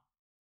account,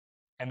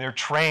 and they're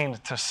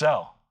trained to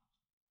sell.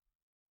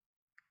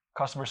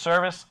 Customer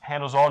service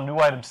handles all new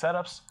item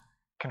setups,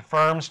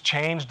 confirms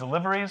change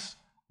deliveries,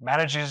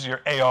 manages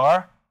your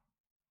AR,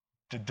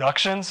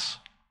 deductions.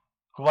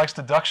 Who likes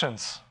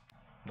deductions?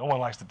 No one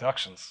likes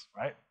deductions,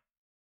 right?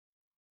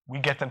 We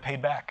get them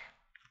paid back.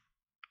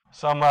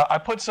 I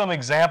put some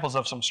examples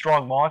of some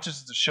strong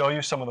launches to show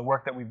you some of the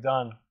work that we've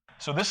done.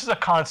 So this is a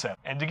concept.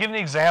 And to give an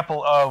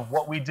example of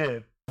what we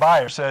did, the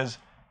buyer says,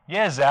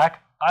 yeah,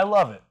 Zach, I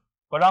love it,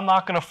 but I'm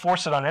not going to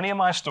force it on any of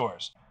my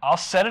stores. I'll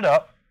set it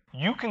up.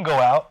 You can go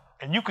out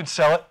and you can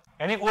sell it.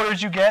 Any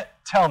orders you get,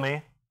 tell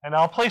me, and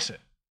I'll place it.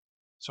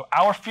 So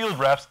our field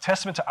reps,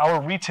 testament to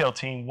our retail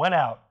team, went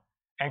out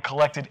and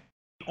collected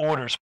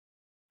orders.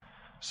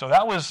 So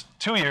that was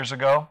 2 years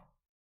ago.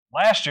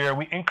 Last year,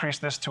 we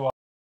increased this to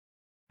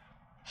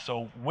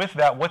So with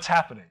that, what's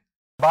happening?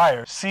 The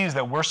buyer sees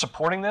that we're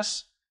supporting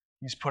this.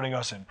 He's putting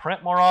us in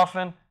print more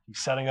often. He's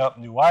setting up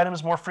new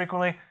items more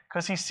frequently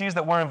because he sees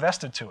that we're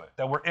invested to it,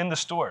 that we're in the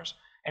stores.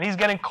 And he's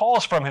getting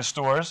calls from his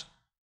stores.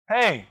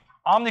 Hey,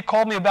 Omni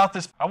called me about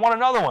this. I want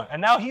another one.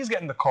 And now he's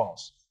getting the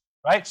calls,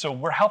 right? So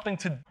we're helping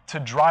to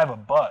drive a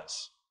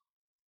buzz.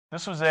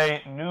 This was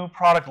a new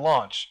product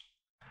launch.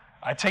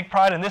 I take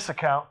pride in this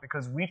account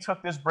because we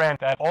took this brand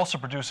that also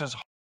produces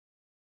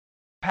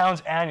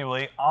pounds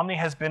annually. Omni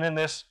has been in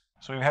this,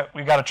 so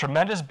we've got a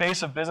tremendous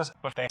base of business.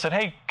 But they said,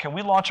 hey, can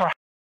we launch our?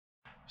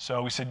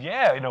 So we said,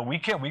 yeah, we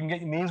can get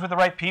you meetings with the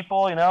right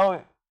people,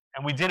 and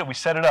we did it. We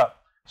set it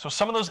up. So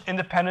some of those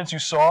independents you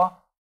saw,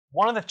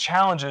 one of the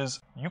challenges,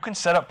 you can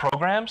set up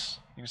programs.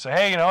 You can say,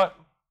 hey, you know what?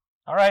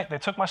 All right, they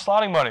took my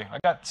slotting money. I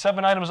got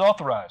 7 items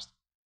authorized.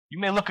 You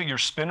may look at your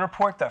spin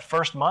report that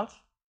first month,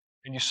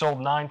 and you sold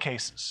 9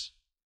 cases.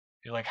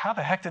 You're like, how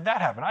the heck did that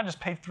happen? I just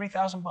paid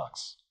 $3,000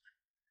 bucks.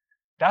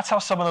 That's how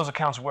some of those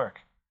accounts work.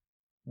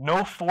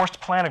 No forced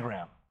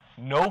planogram,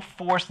 no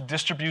forced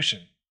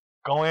distribution,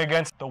 going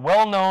against the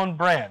well-known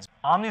brands.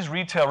 Omni's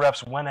retail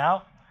reps went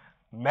out,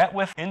 met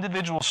with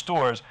individual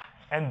stores,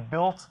 and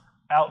built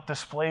out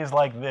displays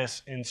like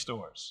this in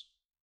stores.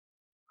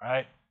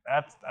 Right?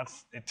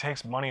 It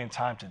takes money and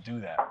time to do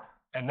that.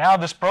 And now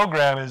this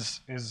program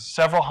is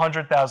several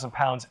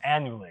 £100,000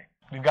 annually.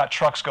 We've got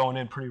trucks going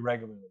in pretty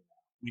regularly,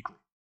 weekly.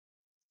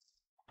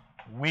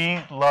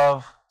 We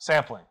love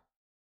sampling.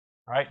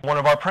 Right? One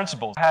of our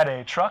principals had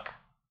a truck.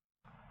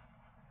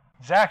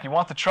 Zach, you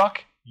want the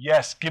truck?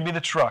 Yes, give me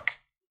the truck.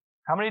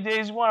 How many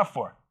days you want it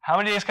for? How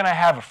many days can I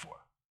have it for?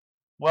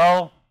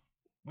 Well,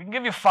 we can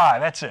give you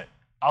 5, that's it.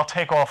 I'll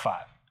take all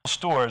 5.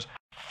 Stores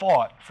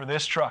fought for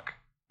this truck.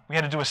 We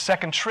had to do a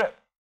second trip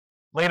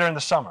later in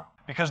the summer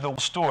because the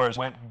stores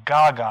went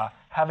gaga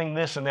having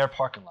this in their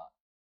parking lot,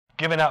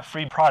 giving out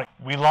free product.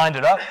 We lined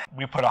it up.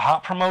 We put a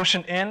hot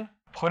promotion in,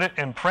 put it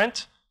in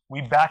print.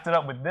 We backed it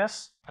up with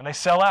this, and they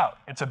sell out.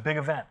 It's a big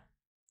event.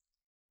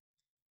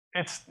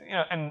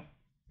 And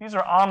these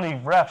are Omni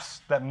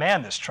reps that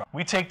man this truck.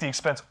 We take the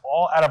expense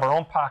all out of our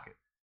own pocket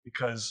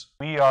because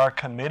we are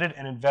committed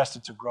and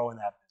invested to grow in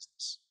that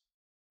business.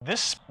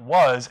 This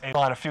was a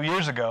line a few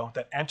years ago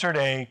that entered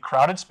a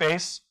crowded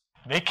space.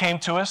 They came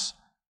to us.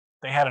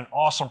 They had an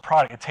awesome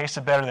product. It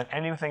tasted better than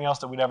anything else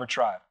that we'd ever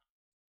tried.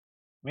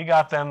 We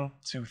got them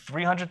to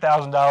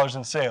 $300,000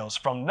 in sales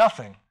from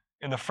nothing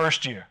in the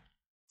first year,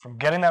 from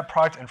getting that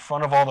product in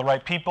front of all the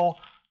right people,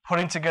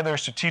 putting together a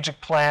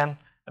strategic plan,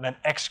 and then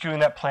executing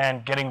that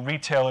plan, getting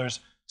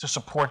retailers to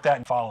support that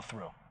and follow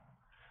through.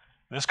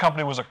 This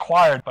company was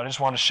acquired, but I just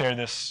want to share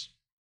this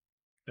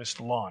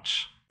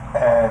launch.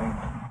 And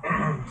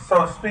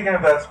so speaking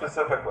of that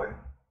specifically,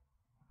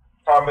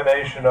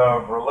 combination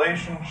of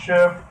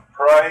relationship,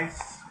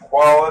 price,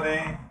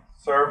 quality,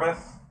 service,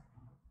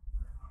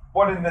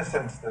 what in this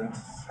instance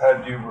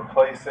had you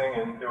replacing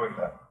and doing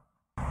that?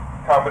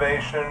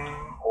 Combination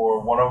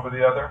or one over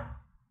the other?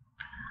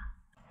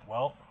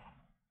 Well,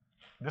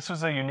 this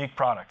was a unique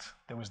product.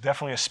 There was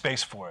definitely a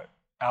space for it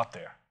out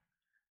there.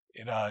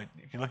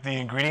 If you look at the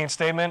ingredient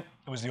statement,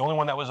 it was the only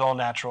one that was all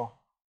natural.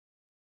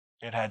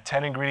 It had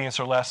 10 ingredients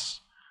or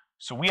less.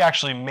 So we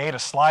actually made a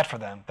slide for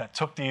them that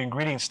took the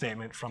ingredient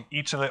statement from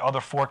each of the other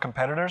 4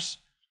 competitors.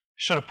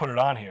 Should have put it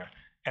on here.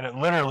 And it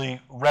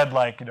literally read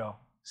like,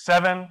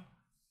 7,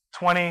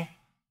 20,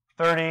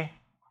 30,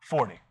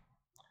 40.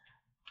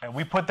 And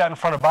we put that in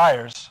front of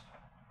buyers,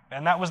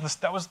 and that was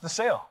the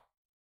sale.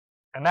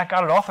 And that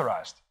got it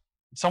authorized.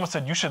 Someone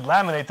said, you should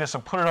laminate this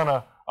and put it on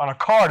a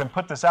card and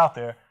put this out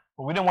there.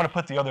 But we didn't want to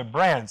put the other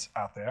brands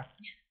out there.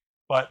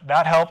 But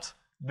that helped.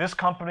 This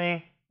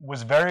company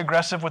was very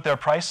aggressive with their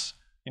price.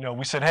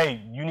 We said,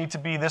 hey, you need to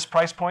be this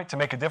price point to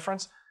make a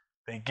difference.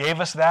 They gave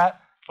us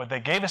that, but they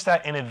gave us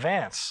that in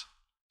advance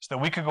so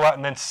that we could go out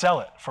and then sell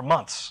it for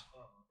months.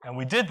 And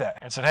we did that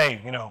and said,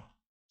 hey,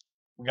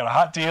 we got a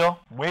hot deal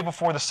way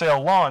before the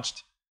sale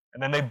launched,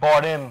 and then they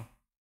bought in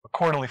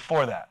accordingly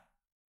for that.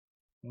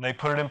 And they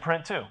put it in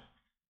print too.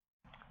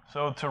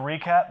 So to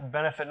recap,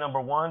 benefit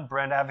number 1,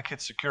 brand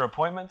advocates secure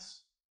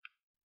appointments.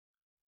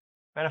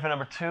 Benefit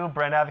number 2,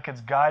 brand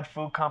advocates guide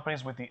food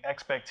companies with the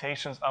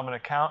expectations of an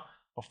account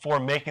before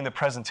making the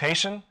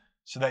presentation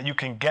so that you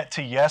can get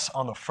to yes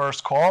on the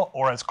first call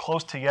or as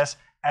close to yes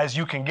as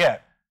you can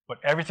get. But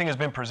everything has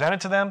been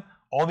presented to them.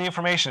 All the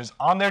information is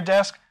on their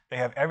desk. They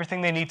have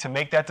everything they need to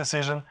make that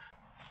decision.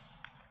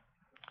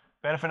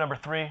 Benefit number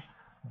 3,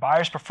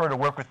 buyers prefer to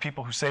work with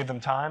people who save them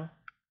time.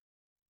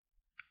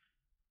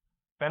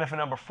 Benefit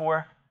number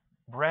 4,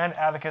 brand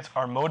advocates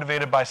are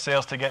motivated by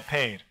sales to get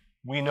paid.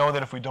 We know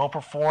that if we don't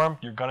perform,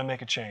 you're going to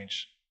make a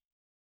change.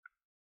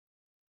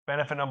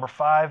 Benefit number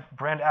 5,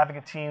 brand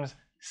advocate teams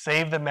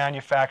save the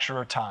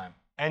manufacturer time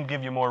and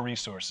give you more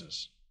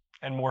resources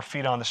and more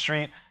feet on the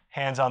street,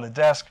 hands on the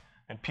desk,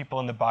 and people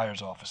in the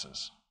buyer's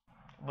offices.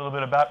 A little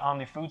bit about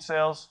OMNI Food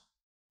Sales.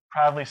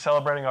 Proudly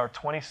celebrating our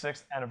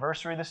 26th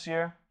anniversary this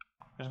year.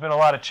 There's been a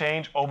lot of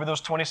change over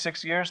those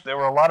 26 years. There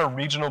were a lot of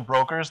regional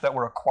brokers that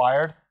were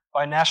acquired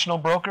by national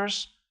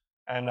brokers,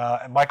 And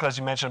Michael, as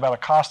you mentioned about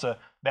Acosta,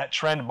 that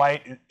trend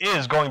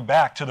is going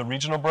back to the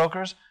regional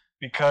brokers,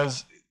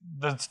 because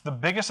the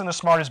biggest and the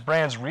smartest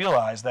brands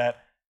realize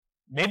that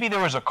maybe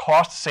there was a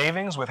cost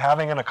savings with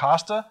having an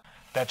Acosta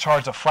that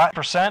charged a flat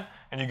percent,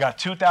 and you got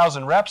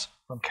 2,000 reps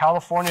from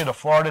California to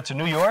Florida to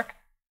New York.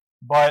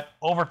 But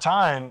over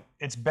time,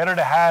 it's better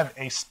to have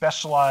a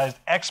specialized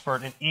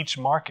expert in each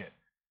market.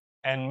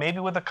 And maybe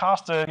with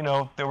Acosta,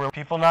 there were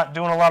people not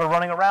doing a lot of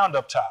running around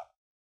up top.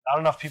 Not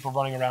enough people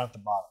running around at the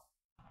bottom.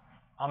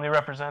 Omni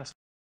represents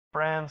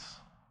brands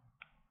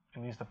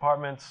in these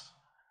departments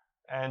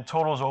and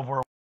totals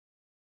over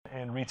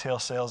in retail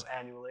sales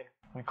annually.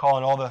 We call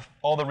in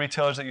all the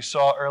retailers that you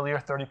saw earlier,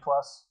 30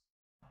 plus.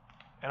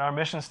 And our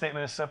mission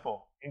statement is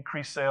simple: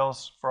 increase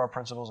sales for our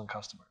principals and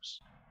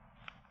customers.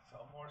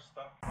 Sell more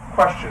stuff.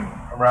 Question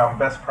around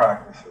best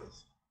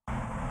practices.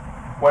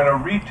 When a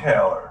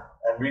retailer,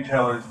 and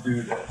retailers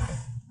do this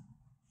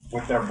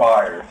with their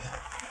buyers,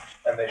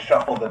 and they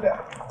shuffle the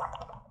deck.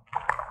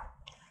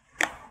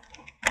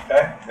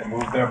 Okay, they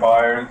move their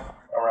buyers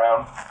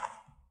around.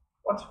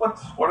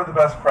 What are the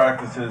best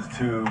practices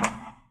to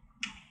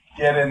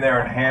get in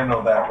there and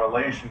handle that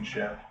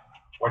relationship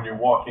when you're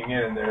walking in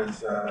and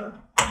there's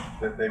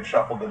that they've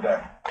shuffled the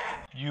deck?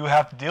 You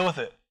have to deal with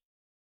it.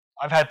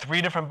 I've had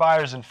 3 different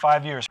buyers in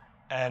 5 years,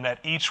 and at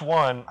each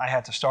one, I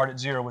had to start at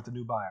 0 with a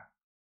new buyer.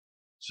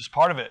 It's just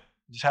part of it.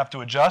 You just have to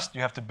adjust.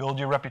 You have to build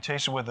your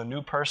reputation with a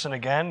new person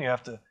again. You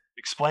have to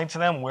explain to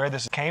them where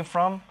this came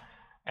from,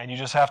 and you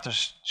just have to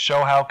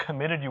show how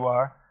committed you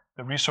are,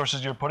 the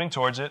resources you're putting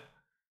towards it.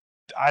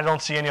 I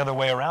don't see any other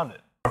way around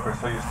it.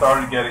 So you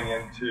started getting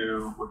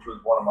into, which was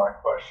one of my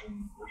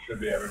questions, which should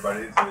be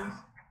everybody's, is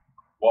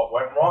what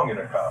went wrong at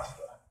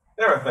Acosta?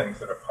 There are things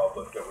that are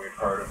public that we've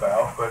heard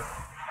about, but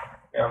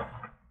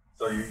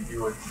so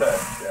you had said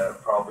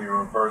probably a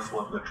reversal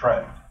of the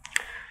trend.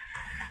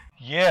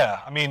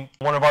 Yeah, I mean,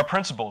 one of our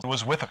principals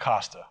was with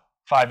Acosta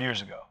 5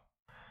 years ago.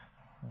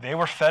 They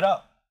were fed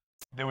up.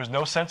 There was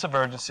no sense of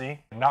urgency,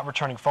 not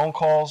returning phone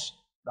calls,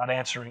 not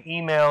answering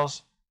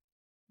emails,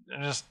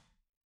 just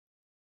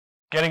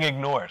getting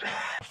ignored.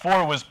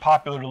 Before it was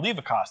popular to leave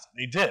Acosta,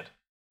 they did.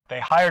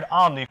 They hired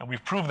Omni, and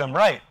we've proved them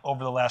right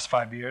over the last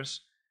 5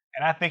 years.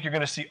 And I think you're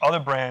going to see other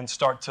brands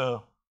start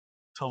to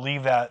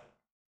leave that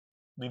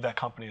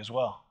company as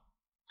well.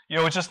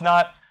 It's just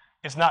not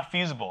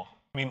feasible.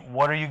 I mean,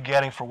 what are you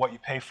getting for what you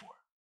pay for?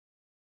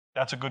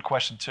 That's a good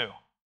question too.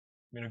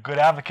 I mean, a good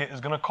advocate is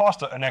going to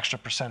cost an extra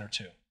 % or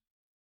 2,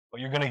 but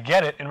you're going to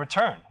get it in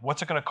return.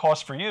 What's it going to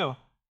cost for you,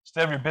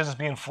 instead of your business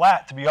being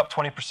flat, to be up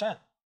 20%?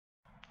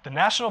 The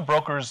national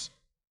brokers,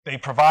 they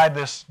provide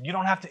this. You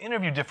don't have to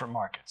interview different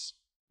markets.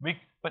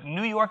 But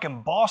New York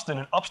and Boston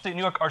and upstate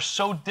New York are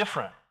so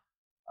different.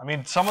 I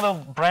mean, some of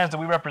the brands that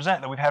we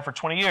represent that we've had for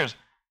 20 years,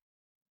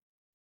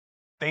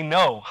 they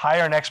know,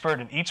 hire an expert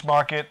in each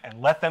market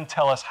and let them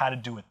tell us how to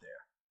do it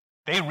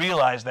there. They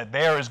realize that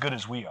they are as good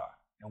as we are,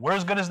 and we're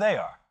as good as they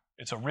are.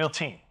 It's a real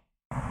team.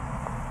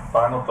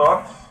 Final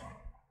thoughts?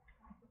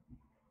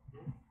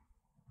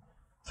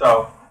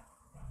 So,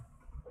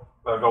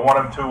 they'll go one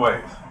of 2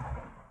 ways.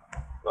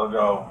 They'll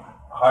go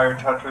higher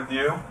touch with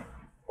you,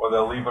 or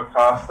they'll leave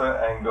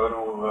Acosta and go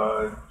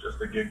to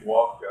just a gig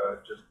walk,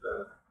 just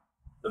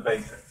the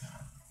basics.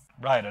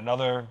 Right,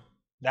 another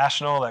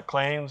national that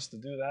claims to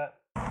do that.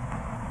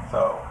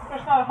 So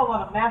there's not a whole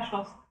lot of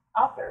nationals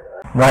out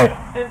there, though. Right.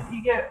 And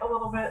you get a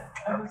little bit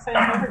of the same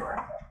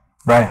everywhere.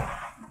 Right.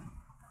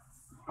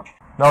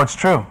 No, it's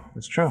true.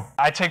 It's true.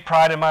 I take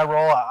pride in my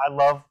role. I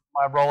love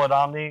my role at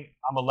Omni.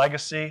 I'm a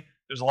legacy.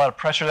 There's a lot of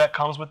pressure that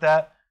comes with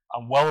that.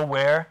 I'm well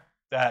aware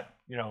that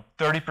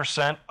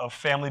 30% of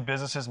family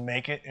businesses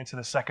make it into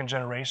the 2nd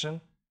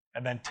generation,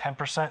 and then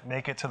 10%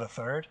 make it to the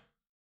 3rd.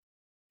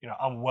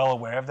 I'm well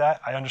aware of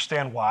that. I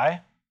understand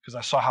why, because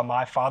I saw how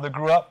my father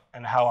grew up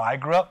and how I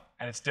grew up,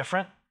 and it's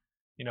different.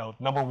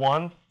 Number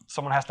one,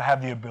 someone has to have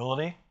the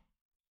ability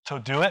to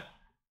do it.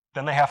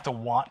 Then they have to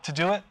want to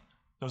do it.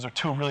 Those are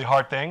 2 really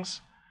hard things.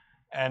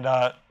 And,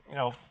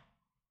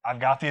 I've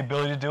got the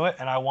ability to do it,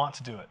 and I want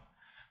to do it.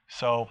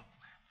 So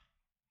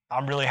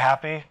I'm really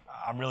happy.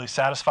 I'm really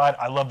satisfied.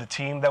 I love the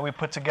team that we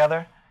put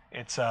together.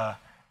 It's a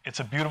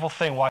beautiful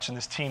thing watching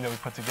this team that we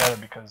put together,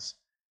 because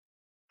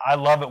I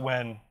love it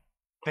when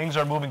things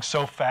are moving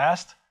so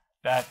fast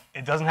that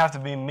it doesn't have to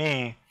be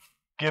me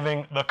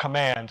giving the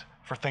command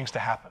for things to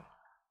happen.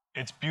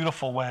 It's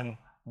beautiful when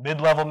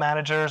mid-level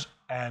managers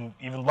and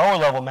even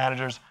lower-level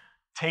managers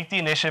take the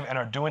initiative and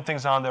are doing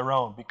things on their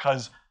own,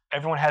 because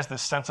everyone has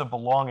this sense of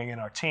belonging in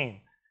our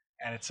team.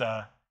 And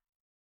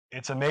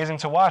it's amazing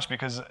to watch,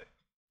 because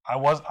I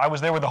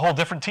was there with a whole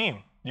different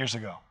team years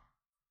ago,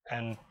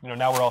 and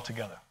now we're all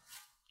together.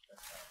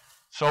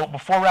 So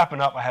before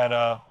wrapping up, I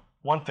had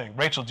one thing.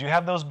 Rachel, do you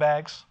have those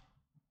bags?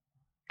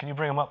 Can you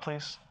bring them up,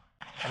 please?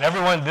 And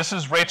everyone, this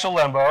is Rachel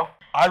Lembo.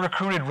 I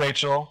recruited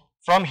Rachel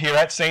from here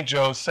at St.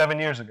 Joe's 7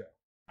 years ago.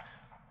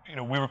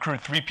 We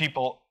recruited 3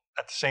 people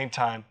at the same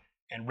time,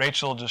 and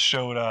Rachel just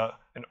showed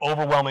an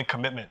overwhelming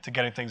commitment to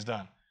getting things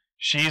done.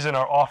 She's in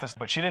our office,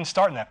 but she didn't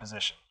start in that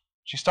position.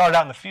 She started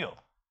out in the field.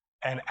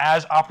 And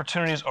as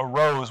opportunities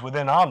arose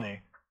within OMNI,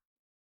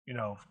 you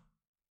know,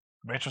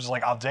 Rachel was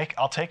like, I'll take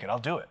it, I'll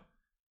do it.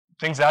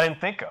 Things I didn't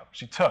think of,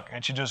 she took,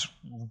 and she just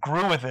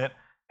grew with it,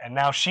 and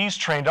now she's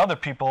trained other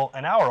people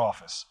in our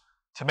office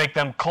to make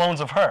them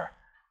clones of her.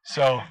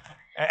 So,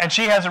 and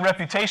she has a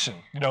reputation,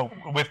 you know,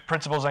 with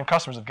principals and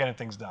customers of getting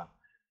things done.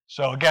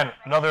 So again,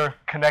 another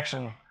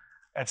connection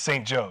at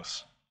St.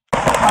 Joe's.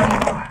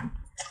 I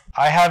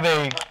have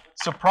a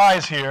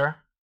surprise here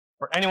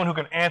for anyone who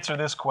can answer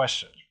this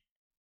question.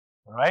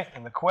 All right,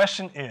 and the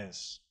question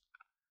is,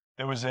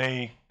 there was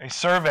a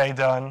survey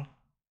done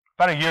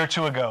about a year or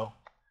two ago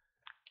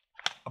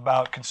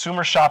about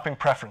consumer shopping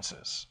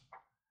preferences.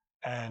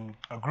 And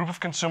a group of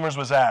consumers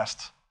was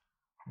asked,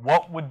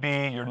 what would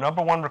be your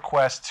 #1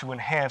 request to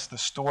enhance the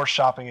store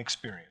shopping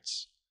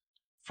experience?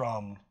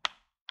 From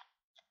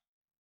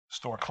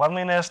store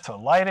cleanliness, to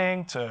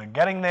lighting, to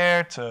getting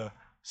there, to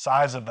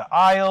size of the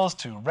aisles,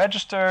 to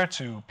register,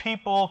 to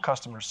people,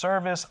 customer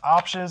service,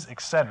 options,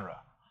 etc.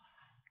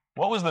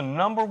 What was the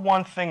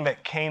 #1 thing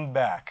that came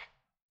back?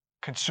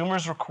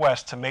 Consumers'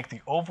 request to make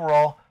the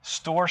overall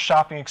store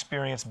shopping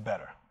experience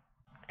better.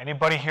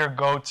 Anybody here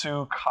go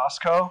to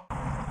Costco?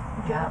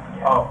 Yeah.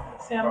 Oh,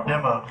 Sam.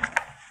 Demo.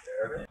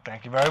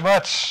 Thank you very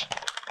much.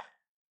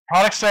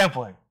 Product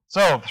sampling.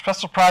 So the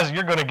special prize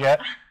you're going to get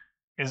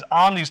is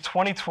OMNI's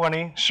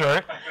 2020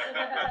 shirt,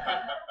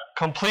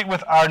 complete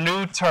with our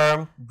new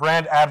term,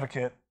 brand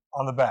advocate,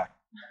 on the back.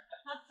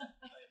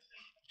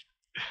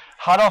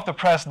 Hot off the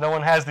press, no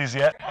one has these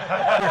yet.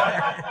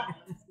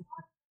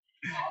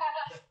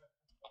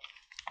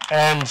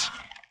 And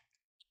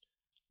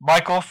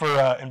Michael, for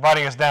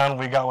inviting us down,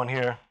 we got one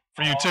here.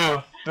 For you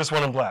too, this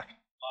one in black.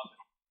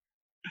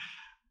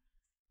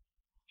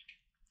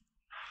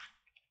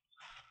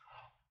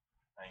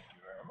 thank you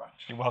very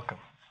much. You're welcome.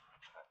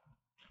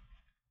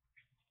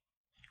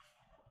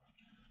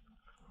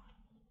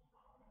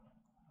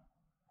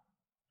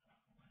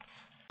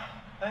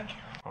 Thank you.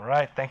 All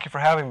right, thank you for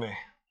having me.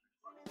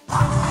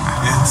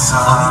 It's,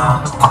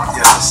 yeah,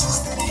 this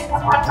is the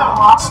What's a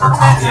walk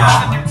survey,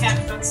 yeah. And you can't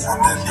fit and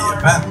then the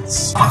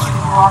events.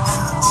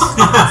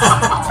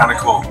 Kind of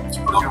cool. It's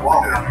really cool.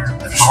 Love it.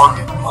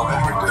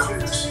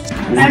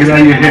 We'll get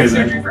on your head,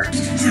 man.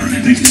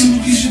 Alright, thank you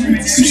so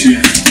much.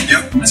 Appreciate it.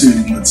 Yep.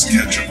 Let's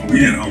catch up.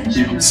 You know,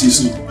 see you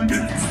soon.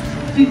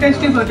 Do you guys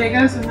do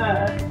bodegas in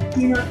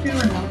New York too,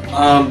 or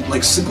no?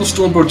 Like single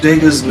store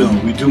bodegas, no.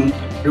 We do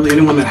really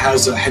anyone that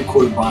has a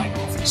headquartered buying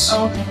office.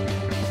 Oh, okay.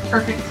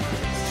 Perfect.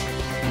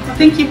 Well,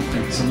 thank you.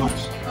 Thank you so much.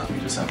 We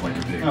just have like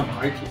a big Oh,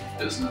 thank you.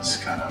 business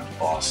kind of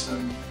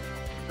Boston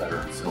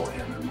better fill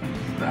in and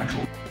the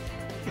actual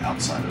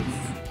outside of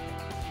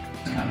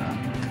kind of.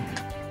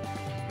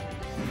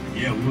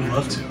 Yeah, we would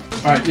love to.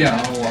 Alright,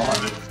 yeah,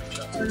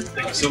 I'll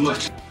Thank you so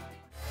much.